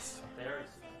 Yes. There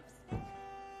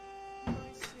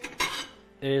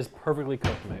It is perfectly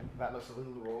cooked, mate. That looks a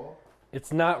little raw.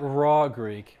 It's not raw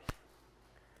Greek.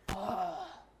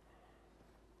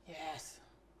 Yes.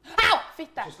 Ow!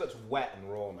 Fita. Just looks wet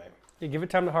and raw, mate. Yeah, give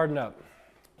it time to harden up.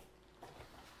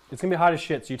 It's gonna be hot as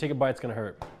shit, so you take a bite, it's gonna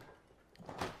hurt.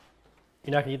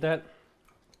 You're not gonna eat that?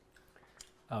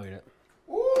 I'll eat it.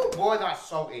 Ooh, boy, that's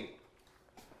salty.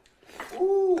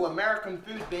 Ooh, American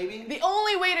food, baby. The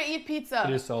only way to eat pizza.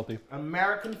 It is salty.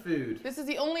 American food. This is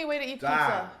the only way to eat Damn.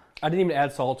 pizza. I didn't even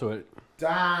add salt to it.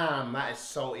 Damn, that is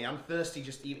salty. I'm thirsty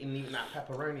just eating that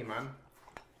pepperoni, man.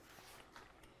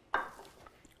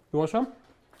 You want some?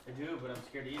 I do, but I'm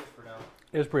scared to eat it for now.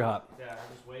 It's pretty hot. Yeah,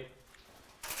 I'll just wait.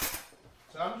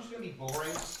 So I'm just gonna be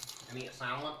boring and eat a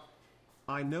salad.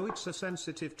 I know it's a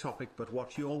sensitive topic, but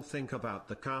what you all think about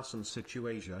the Carson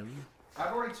situation?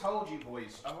 I've already told you,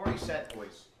 boys. I've already said,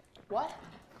 boys. What?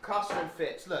 Carson and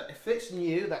Fitz. Look, if Fitz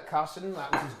knew that Carson,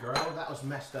 that was his girl, that was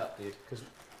messed up, dude. Because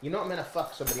you're not meant to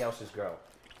fuck somebody else's girl.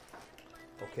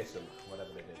 Or kiss them, whatever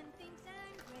they did.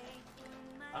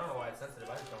 I don't know why it's sensitive.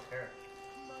 I just don't care.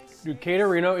 Dude,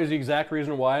 Caterino is the exact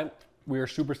reason why we are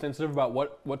super sensitive about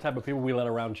what type of people we let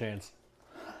around Chance.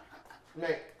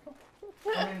 Mate,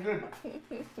 I mean, dude.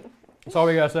 That's all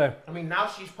we gotta say. I mean, now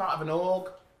she's part of an org.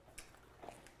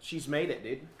 She's made it,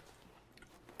 dude.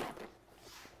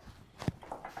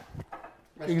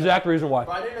 Exact reason why.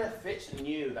 But I don't know if Fitz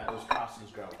knew that was Carson's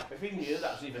girl. If he knew,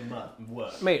 that was even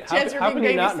worse. Mate, Chance, you're how being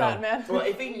can you not know? babysat, man. Well,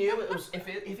 if he knew it was, if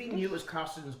he knew it was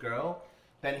Carson's girl,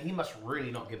 then he must really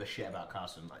not give a shit about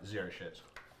Carson, like zero shits.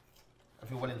 If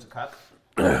he went into cuck.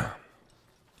 Oh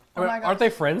my Aren't they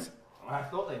friends? I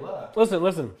thought they were.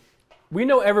 Listen. We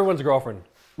know everyone's girlfriend.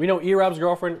 We know E-Rob's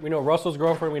girlfriend. We know Russell's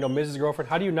girlfriend. We know Mrs. girlfriend.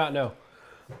 How do you not know?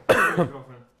 Girlfriend.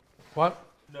 What?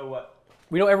 No what?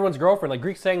 We know everyone's girlfriend. Like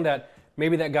Greek's saying that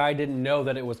maybe that guy didn't know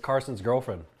that it was Carson's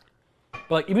girlfriend.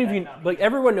 But like even if you like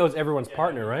everyone knows everyone's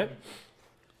partner, right?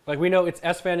 Like we know it's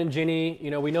Esfan and Ginny,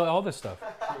 you know, we know all this stuff.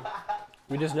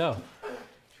 We just know.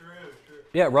 True.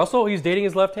 Yeah, Russell, he's dating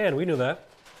his left hand. We knew that.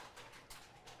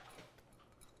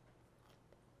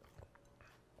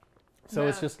 So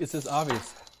it's just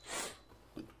obvious.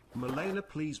 Malena,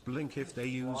 please blink if they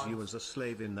use you as a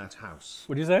slave in that house.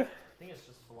 What'd you say? I think it's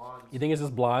just blonde. You think it's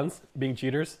just blondes being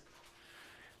cheaters?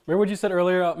 Remember what you said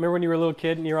earlier? Remember when you were a little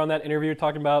kid and you were on that interview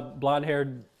talking about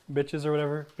blonde-haired bitches or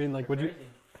whatever? Being like, would you?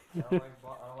 I don't like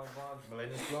blondes.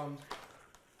 Melena's blonde.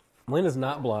 Melena's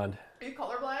not blonde. Are you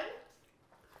colorblind?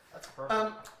 That's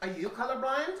perfect. Are you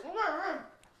colorblind?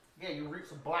 Yeah, your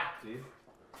roots are black, dude.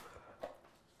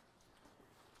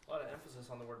 A lot of emphasis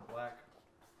on the word black.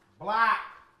 Black.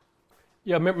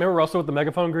 Yeah, remember Russell with the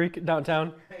megaphone Greek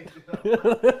downtown?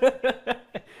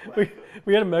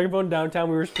 we had a megaphone downtown.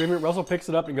 We were streaming. Russell picks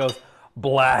it up and goes,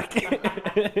 black.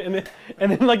 and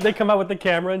then like they come out with the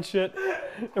camera and shit.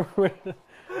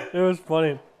 It was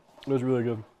funny. It was really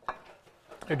good.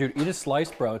 Hey, dude, eat a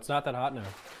slice, bro. It's not that hot now.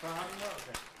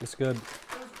 It's good.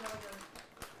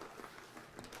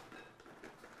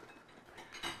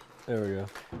 There we go.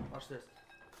 Watch this.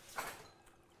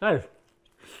 Nice.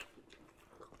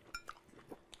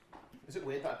 Is it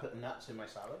weird that I put nuts in my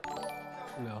salad?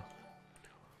 No.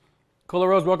 Cola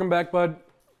Rose, welcome back, bud.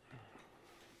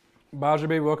 Baja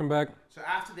Baby, welcome back. So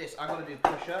after this, I gotta do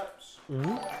push-ups.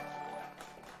 Mm-hmm.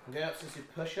 Go upstairs, do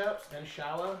push-ups, then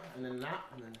shower, and then nap,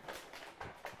 and then.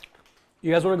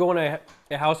 You guys want to go on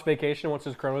a house vacation once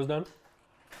this chrono's done?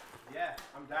 Yeah,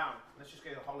 I'm down. Let's just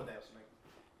go to a holiday or something.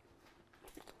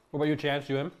 What about you, Chance?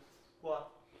 You in? What?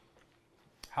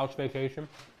 House vacation?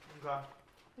 Okay.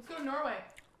 Let's go to Norway.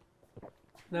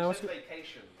 No, It's a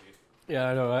vacation, dude. yeah,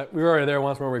 I know that. We were already there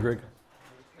once, weren't we, Greek?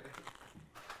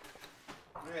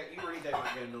 Yeah, you really don't want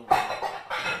to go to Norway.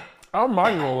 I don't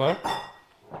mind Norway.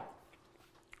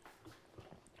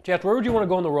 Chance, where would you want to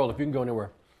go in the world if you can go anywhere?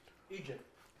 Egypt.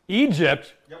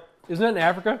 Egypt? Yep. Isn't that in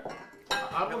Africa?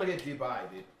 I want to go to Dubai,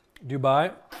 dude.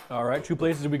 Dubai? All right, 2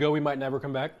 places we go, we might never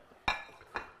come back.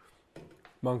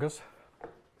 Monkus?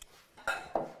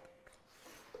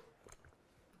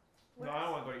 No, I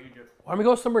don't want to go to Egypt. Why don't we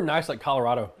go somewhere nice like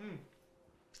Colorado?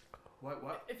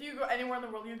 What? If you go anywhere in the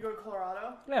world, you'd go to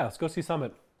Colorado. Yeah, let's go see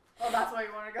Summit. Oh, that's why you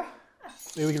want to go.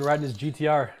 Maybe we can ride in his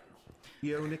GTR.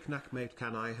 Yo, knick-knack mate,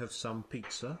 can I have some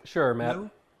pizza? Sure, Matt.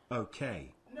 No? Okay.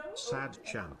 No. Sad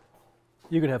champ.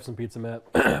 You can have some pizza, Matt.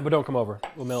 But don't come over.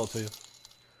 We'll mail it to you.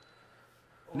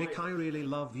 Nick, I really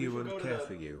love you and care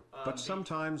for you, but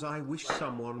sometimes I wish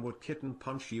someone would kitten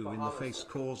punch you in the face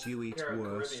cause you eat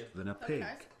worse than a pig.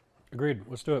 nice. Agreed.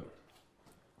 Let's do it.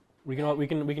 We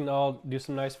can all do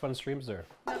some nice fun streams there,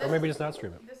 No, or maybe just not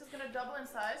stream it. This is gonna double in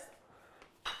size.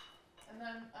 And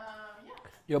then, yeah.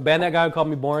 Yo, ban that guy who called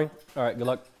me boring. All right, good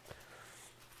luck.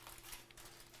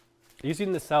 Are you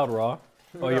eating the salad raw?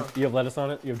 Oh, you have lettuce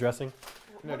on it. You have dressing.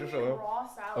 No, just What do you mean oil. raw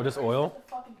salad? Oh, just Are you oil?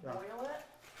 supposed to fucking boil it?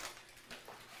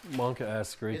 Monka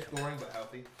ass Greek. It's boring but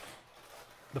healthy.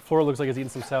 The floor looks like it's eating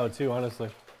some salad too. Honestly.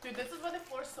 Dude, this is why the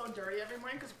floor's so so dirty every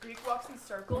morning because Greek walks in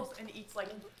circles and eats like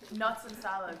nuts and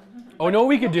salad. Oh, know what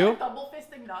we could do? Like, double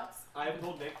fisting nuts. I've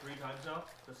told Nick 3 times now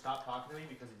to stop talking to me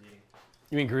because he's eating.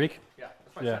 You mean Greek? Yeah,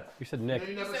 that's what I Yeah. said. You said No, Nick.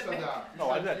 you never said said Nick. that. No,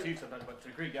 I do that too sometimes, but to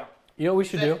Greek, yeah. You know what we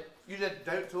should do? You said,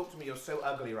 don't talk to me, you're so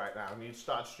ugly right now, and you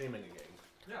started streaming again.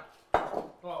 Yeah.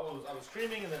 Well, I was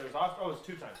streaming and then it was off. Oh, it was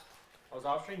 2 times. I was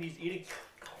off stream. He's eating.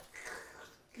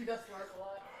 He does slurp a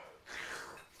lot.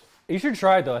 You should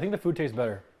try it though. I think the food tastes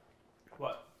better.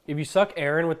 What? If you suck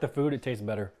Aaron with the food, it tastes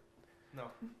better. No.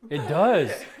 It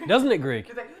does. Doesn't it, Greek?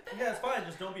 He's like, Yeah, it's fine.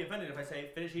 Just don't be offended if I say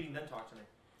finish eating then talk to me.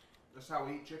 That's how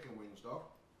we eat chicken wings, dog.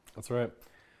 That's right.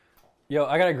 Yo,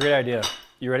 I got a great idea.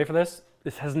 You ready for this?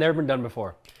 This has never been done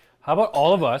before. How about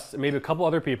all of us and maybe a couple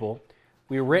other people?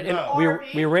 We rent an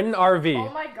RV? we rent an RV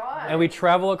oh my god. and we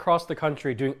travel across the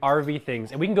country doing RV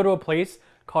things, and we can go to a place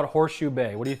called Horseshoe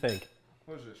Bay. What do you think?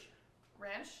 What is this?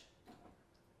 Ranch?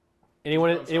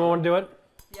 Anyone want to do it?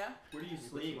 Yeah. Where do you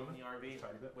sleep in the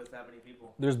RV with that many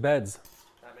people? There's beds.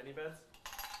 That many beds?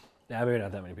 Nah, maybe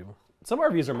not that many people. Some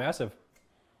RVs are massive.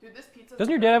 Dude, this pizza. Doesn't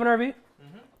your dad have an RV?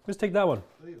 Mm-hmm. Let's take that one.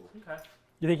 Okay.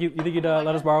 You think you'd let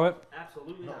us borrow it?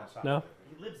 Absolutely not. No.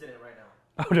 He lives in it right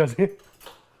now. Oh, does he?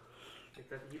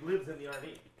 He lives in the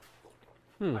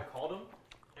RV. I called him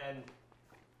and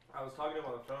I was talking to him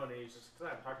on the phone and he's just, cause I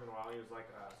haven't talked to him in a while, he was like,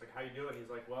 how you doing? He's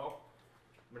like, well,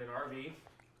 I'm in an RV,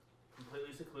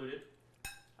 completely secluded.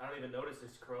 I don't even notice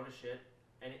this corona shit.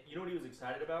 And you know what he was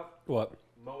excited about? What?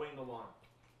 Mowing the lawn.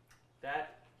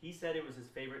 He said it was his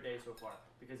favorite day so far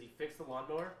because he fixed the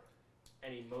lawnmower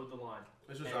and he mowed the lawn.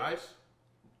 This is And- ice?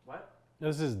 What? No,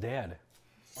 this is his dad.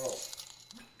 Oh.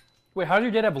 Wait, how does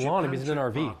your dad have a lawn if he's in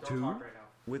an RV? Don't Two. talk right now.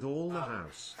 With all the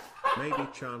house. Maybe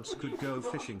Chance could go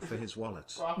fishing for his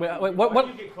wallet. Wait, Why what?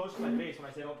 do you get close to my face when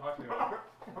I say don't talk to me?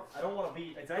 I don't want to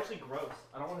be. It's actually gross.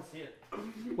 I don't want to see it.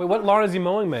 Wait, what lawn is he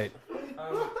mowing, mate?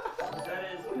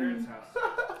 That is parents'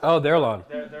 house. Oh, their lawn.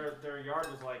 Their yard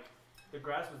was like, the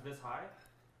grass was this high,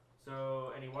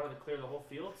 so and he wanted to clear the whole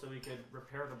field so he could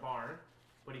repair the barn,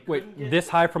 but he couldn't Wait, get. this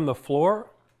high from the floor?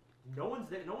 No one's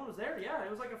there. No one was there. Yeah, it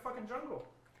was like a fucking jungle.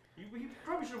 You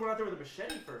probably should have went out there with a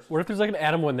machete first. What if there's like an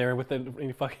animal in there with the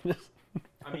any fucking?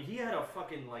 I mean, he had a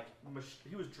fucking like.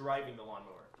 He was driving the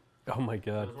lawnmower. Oh my It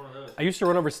god. was one of those. I used to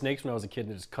run over snakes when I was a kid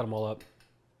and just cut them all up.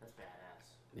 That's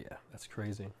badass. Yeah, that's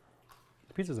crazy.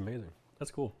 The pizza's amazing.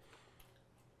 That's cool.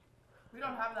 We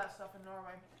don't have that stuff in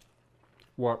Norway.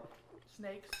 What?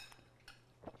 Snakes.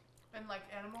 And like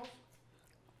animals.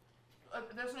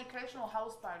 There's an occasional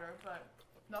house spider, but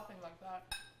nothing like that.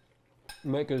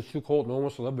 Mate, it's too cold. No one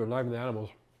wants to live there, not even the animals.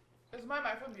 Is my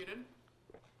microphone muted?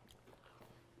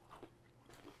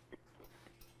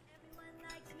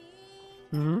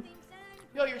 Mm-hmm.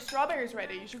 Yo, your strawberry's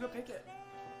ready. You should go pick it.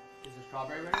 Is the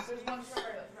strawberry ready? There's one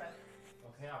strawberry that's red.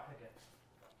 Okay, I'll pick it.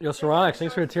 Yo, Saronics,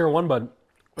 thanks for the tier 1, bud.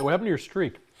 Wait, what happened to your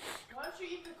streak? Why don't you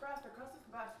eat the crust? The crust is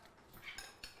the best.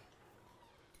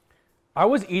 I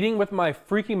was eating with my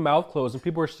freaking mouth closed and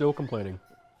people are still complaining.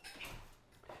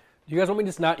 Do you guys want me to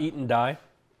just not eat and die?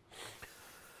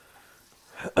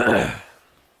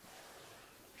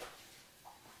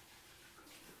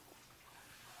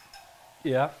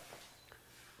 Yeah.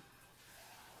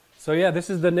 So yeah, this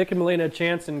is the Nick and Malena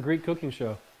Chance and Greek cooking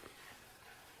show.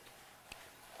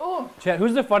 Oh, Chat,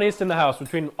 who's the funniest in the house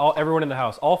between everyone in the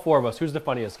house? All 4 of us. Who's the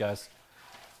funniest, guys?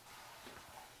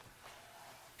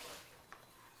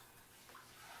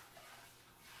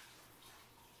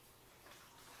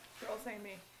 they're all saying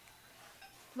me.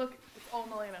 Look, it's all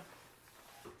Malena.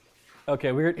 Okay,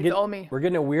 all me. we're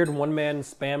getting a weird one-man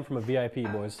spam from a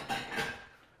VIP, boys.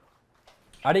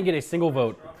 I didn't get a single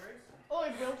vote. Strawberries? Oh,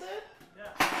 it wilted?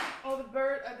 Yeah. Oh, the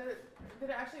bird, did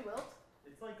it actually wilt?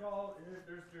 It's like all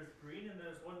there's green and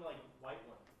there's one like white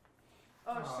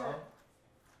one. Oh, shit.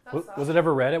 That Was sucks. it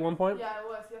ever red at one point? Yeah, it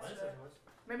was Mine says yesterday. it was.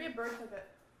 Maybe a bird took it.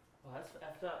 Well, that's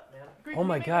effed up, man. Greek, Oh can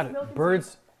my you make us milk god,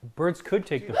 and birds could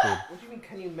take the food. What do you mean,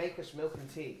 can you make us milk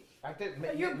and tea? I don't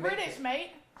tea? You're British,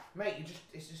 mate. Mate,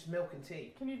 it's just milk and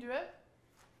tea. Can you do it?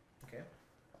 Okay.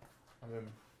 There's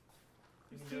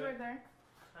can tea do right it. there.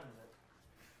 What time is it?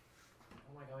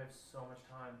 Oh my god, we have so much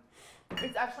time.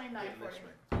 It's actually 9:40.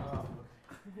 Oh,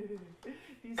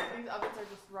 These ovens are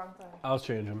just wrong time. I'll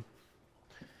change them.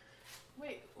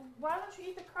 Wait, why don't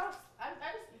you eat the crust? I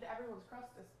just eat everyone's crust.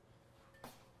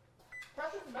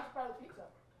 Crust is the best part of the pizza.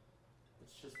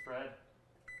 it's just bread.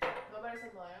 Nobody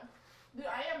said Malaya. Dude,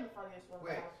 I am the funniest one in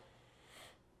the Wait. house.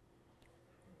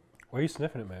 Why are you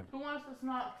sniffing it, man? Who wants to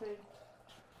snot tea?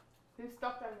 He's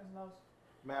stuck that in his nose.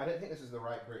 Man, I don't think this is the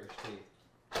right British tea.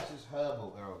 This is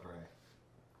herbal Earl Grey.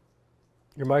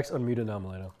 Your mic's unmuted now,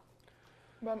 Malena.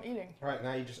 But I'm eating. Right,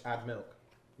 now you just add milk.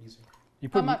 Easy. You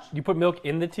put much? You put milk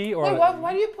in the tea, or Wait,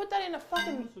 why do you put that in a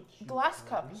fucking glass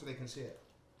cup? So they can see it.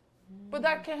 But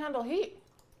that can handle heat.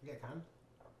 Yeah, it can.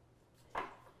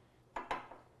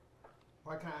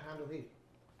 Why can't I handle heat?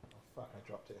 Oh fuck, I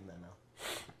dropped it in there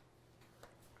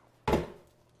now.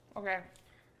 Okay.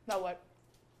 Now what?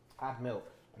 Add milk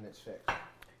and it's fixed.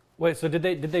 wait? So did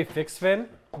they fix Finn?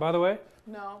 By the way,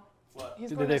 No. What? He's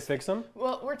did going they to fix him?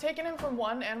 Well, we're taking him from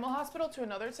one animal hospital to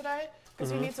another today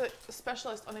because he needs a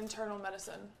specialist on internal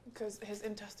medicine because his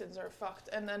intestines are fucked.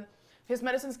 And then his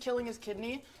medicine's killing his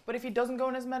kidney, but if he doesn't go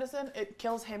on his medicine, it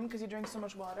kills him because he drinks so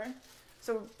much water.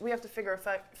 So we have to figure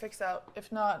a fix out.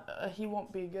 If not, he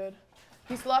won't be good.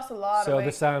 He's lost a lot of So weight.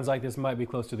 this sounds like this might be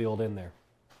close to the old inn there.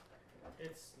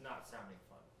 It's not sounding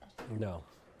fun. No.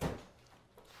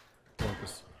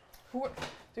 Focus.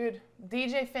 Dude,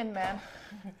 DJ Finn, man.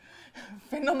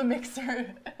 Finn on the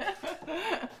mixer.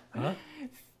 Huh?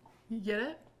 You get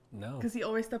it? No. Because he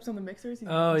always steps on the mixers. He's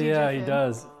Oh DJ yeah, he Finn.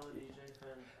 does. Oh,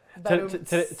 DJ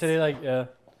Finn. Today, like, yeah.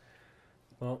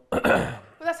 Well, But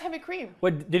that's heavy cream.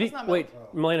 wait, did he? That's not milk.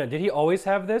 Wait, Malena, did he always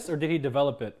have this, or did he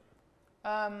develop it?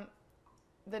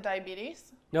 The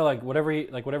diabetes, No, like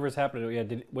whatever's happening. Yeah,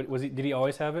 did he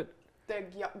always have it, the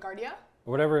Gardia.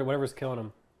 or whatever's killing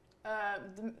him?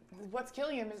 What's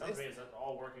killing him is Something is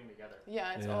all working together.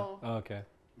 yeah, it's Yeah. all Oh, okay.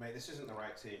 Mate, this isn't the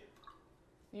right tea.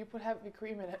 you put heavy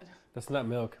cream in it, That's not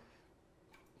milk.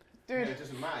 dude. It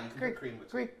doesn't matter, you can Greek, put cream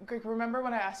with tea. Greek. Remember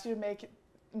when I asked you to make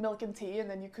milk and tea, and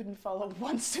then you couldn't follow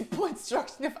one simple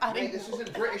instruction of adding? Mate, this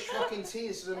isn't British fucking tea,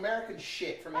 this is American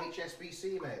shit from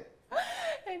HSBC, mate.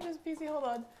 Hey, just PC, hold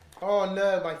on. Oh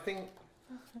no, my thing.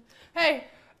 Hey,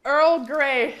 Earl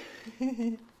Grey.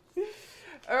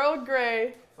 Earl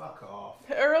Grey. Fuck off.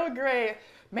 Earl Grey.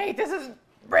 Mate, this is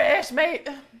British, mate.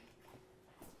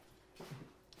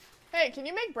 Hey, can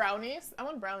you make brownies? I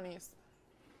want brownies.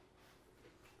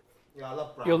 Yeah, I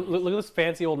love Yo, brownies. look at this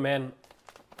fancy old man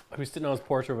who's sitting on his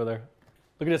porch over there.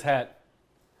 Look at his hat.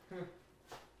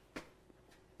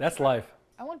 That's life.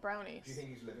 I want Do you brownies. think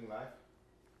he's living life?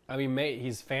 I mean, mate,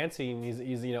 he's fancy and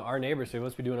he's our neighbor, so he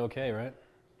must be doing okay, right?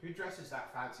 Who dresses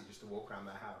that fancy just to walk around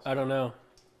their house? I don't know.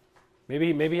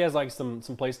 Maybe he has like some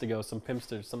place to go, some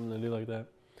pimps or something to do like that.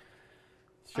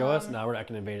 Show us? No, we're not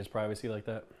gonna invade his privacy like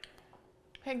that.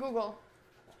 Hey, Google.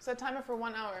 Set timer for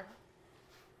 1 hour.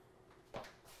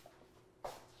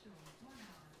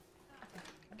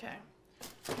 Okay.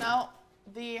 Now,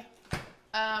 the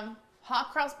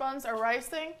hot cross buns are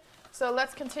rising. So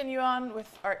let's continue on with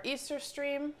our Easter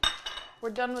stream. We're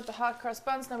done with the hot cross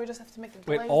buns. Now we just have to make the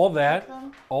Wait, glaze all and that? bake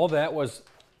them. All that was,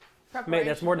 mate, that's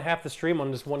Preparation. more than half the stream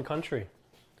on this one country.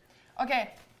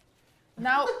 Okay.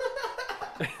 Now,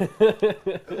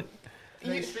 Can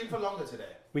you stream for longer today?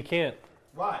 We can't,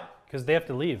 Why? because they have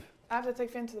to leave. I have to take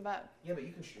Finn to the vet. Yeah, but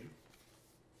you can stream.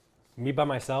 Me by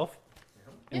myself?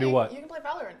 And Yeah, do what? You can play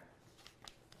Valorant.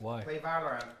 Why? Play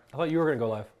Valorant. I thought you were gonna go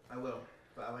live. I will,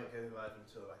 but I won't go live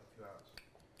until like a few hours.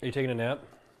 Are you taking a nap?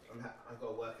 I've got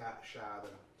to work out, shower,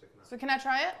 then take a nap. So can I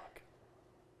try it?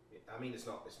 I mean, it's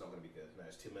not going to be good. No,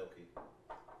 it's too milky.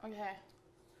 Okay.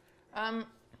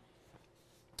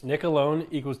 Nick alone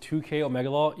equals 2K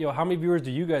OMEGALUL. Yo, how many viewers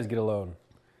do you guys get alone?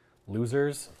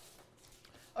 Losers.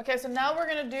 Okay, so now we're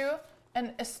gonna do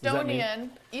an that mean? Estonian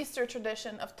Easter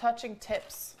tradition of touching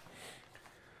tips.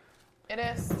 It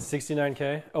is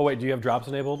 69K. Oh wait, do you have drops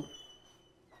enabled?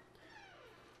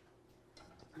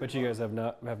 Bet you guys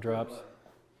have drops.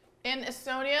 in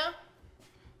Estonia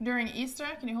during Easter.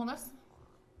 Can you hold this?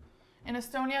 In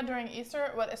Estonia during Easter,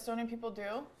 what Estonian people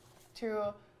do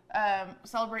to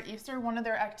celebrate Easter, one of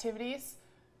their activities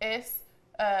is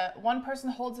one person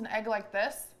holds an egg like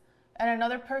this, and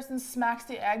another person smacks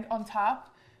the egg on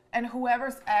top, and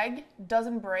whoever's egg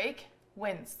doesn't break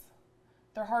wins.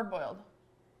 They're hard-boiled.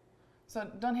 So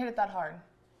don't hit it that hard.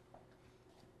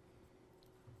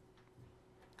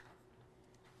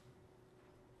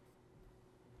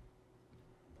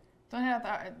 Don't hit it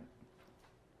that hard.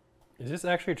 Is this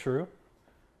actually true?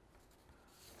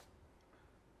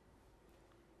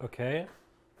 Okay.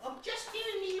 I'm just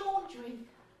doing the laundry.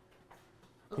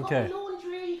 I've Okay. got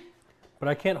laundry. But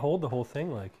I can't hold the whole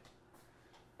thing. Like,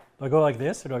 do I go like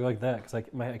this or do I go like that? Because I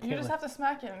can't. You just have to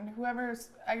smack it, and whoever's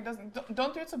egg doesn't.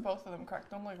 Don't do it to both of them, correct?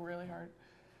 Don't look really hard.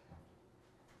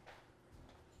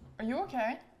 Are you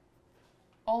okay?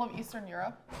 All of Eastern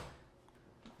Europe.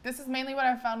 This is mainly what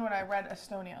I found when I read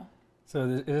Estonia. So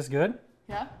is this good?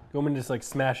 Yeah? You want me to just like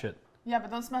smash it? Yeah,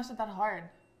 but don't smash it that hard.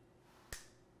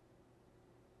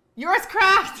 Yours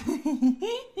cracked!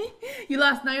 You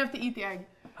lost. Now you have to eat the egg.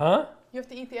 Huh? You have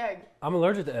to eat the egg. I'm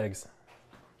allergic to eggs.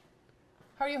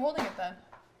 How are you holding it then?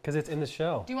 Because it's in the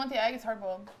shell. Do you want the egg? It's hard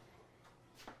boiled.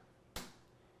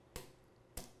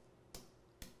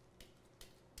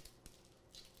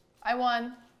 I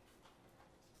won.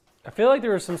 I feel like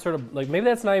there was some sort of, like, maybe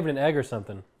that's not even an egg or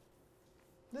something.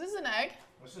 This is an egg.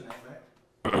 What's the name,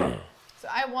 mate? So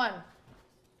I won.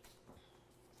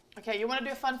 Okay, you want to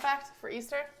do a fun fact for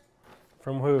Easter?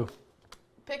 From who?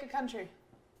 Pick a country.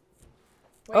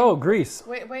 Wait, Oh, Greece.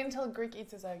 Wait until Greek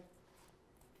eats his egg.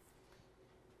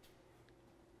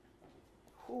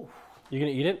 Ooh. You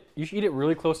gonna eat it? You should eat it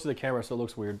really close to the camera so it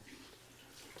looks weird.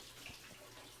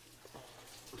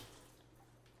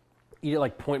 Eat it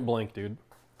like point blank, dude.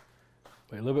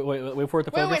 Wait a little bit. Wait for it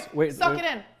to focus. Wait. Suck it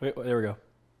in. Wait. There we go.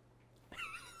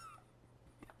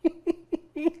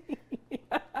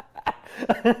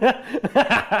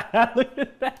 Look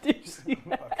at that. Did you see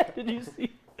that? Did you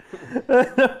see?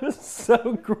 That was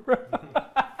so gross.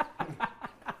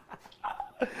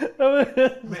 Mate,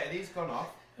 are these gone off?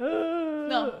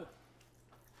 No.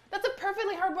 That's a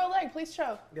perfectly hard-boiled egg. Please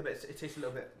show. Yeah, but it tastes a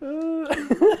little bit.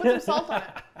 Put some salt on it.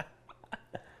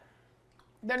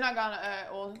 They're not gone.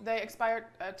 Well, they expired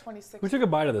 26. Who took a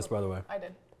bite of this, by the way? I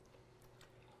did.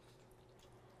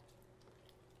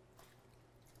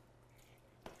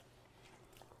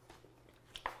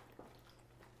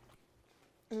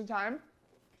 Is it time?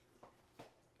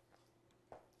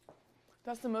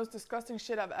 That's the most disgusting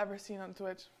shit I've ever seen on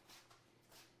Twitch.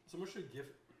 Someone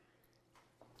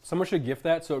should gift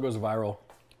that so it goes viral.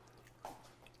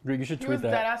 Greg, you should He tweet was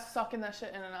that. dead ass sucking that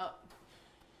shit in and out.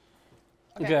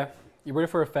 Okay. You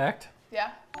ready for a fact?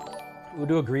 Yeah? We'll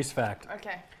do a Greece fact.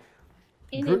 Okay.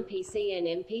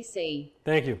 NMPC.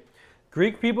 Thank you.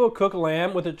 Greek people cook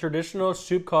lamb with a traditional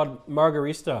soup called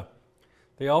margarista.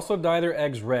 They also dye their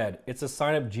eggs red. It's a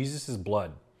sign of Jesus'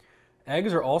 blood.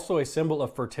 Eggs are also a symbol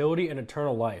of fertility and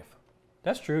eternal life.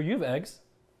 That's true. You have eggs.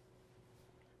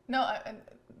 No,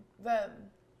 the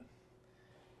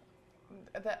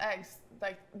eggs,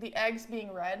 like the eggs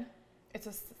being red, it's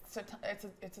a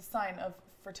sign of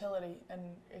fertility and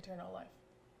eternal life.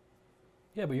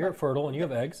 Yeah, but you're fertile and you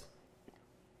have eggs.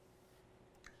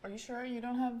 Are you sure you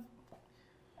don't have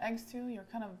eggs too? You're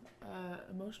kind of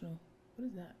emotional. What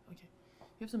is that? Okay.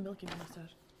 You have some milk in your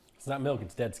mustache. It's not milk,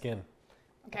 it's dead skin.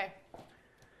 Okay.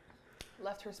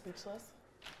 Left her speechless.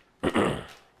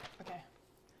 Okay.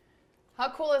 How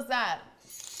cool is that?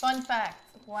 Fun fact.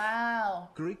 Wow.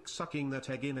 Greek sucking that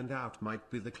egg in and out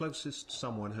might be the closest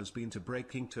someone has been to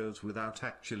breaking toes without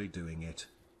actually doing it.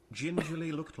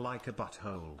 Gingerly looked like a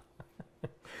butthole.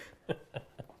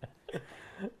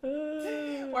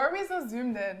 Why are we so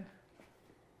zoomed in?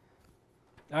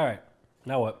 All right,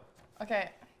 now what? Okay.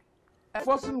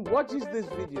 Person watches this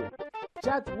video,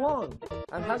 chat 1,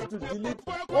 and has to delete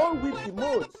all whip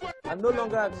emotes and no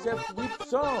longer accepts whip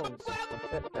songs.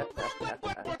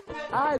 I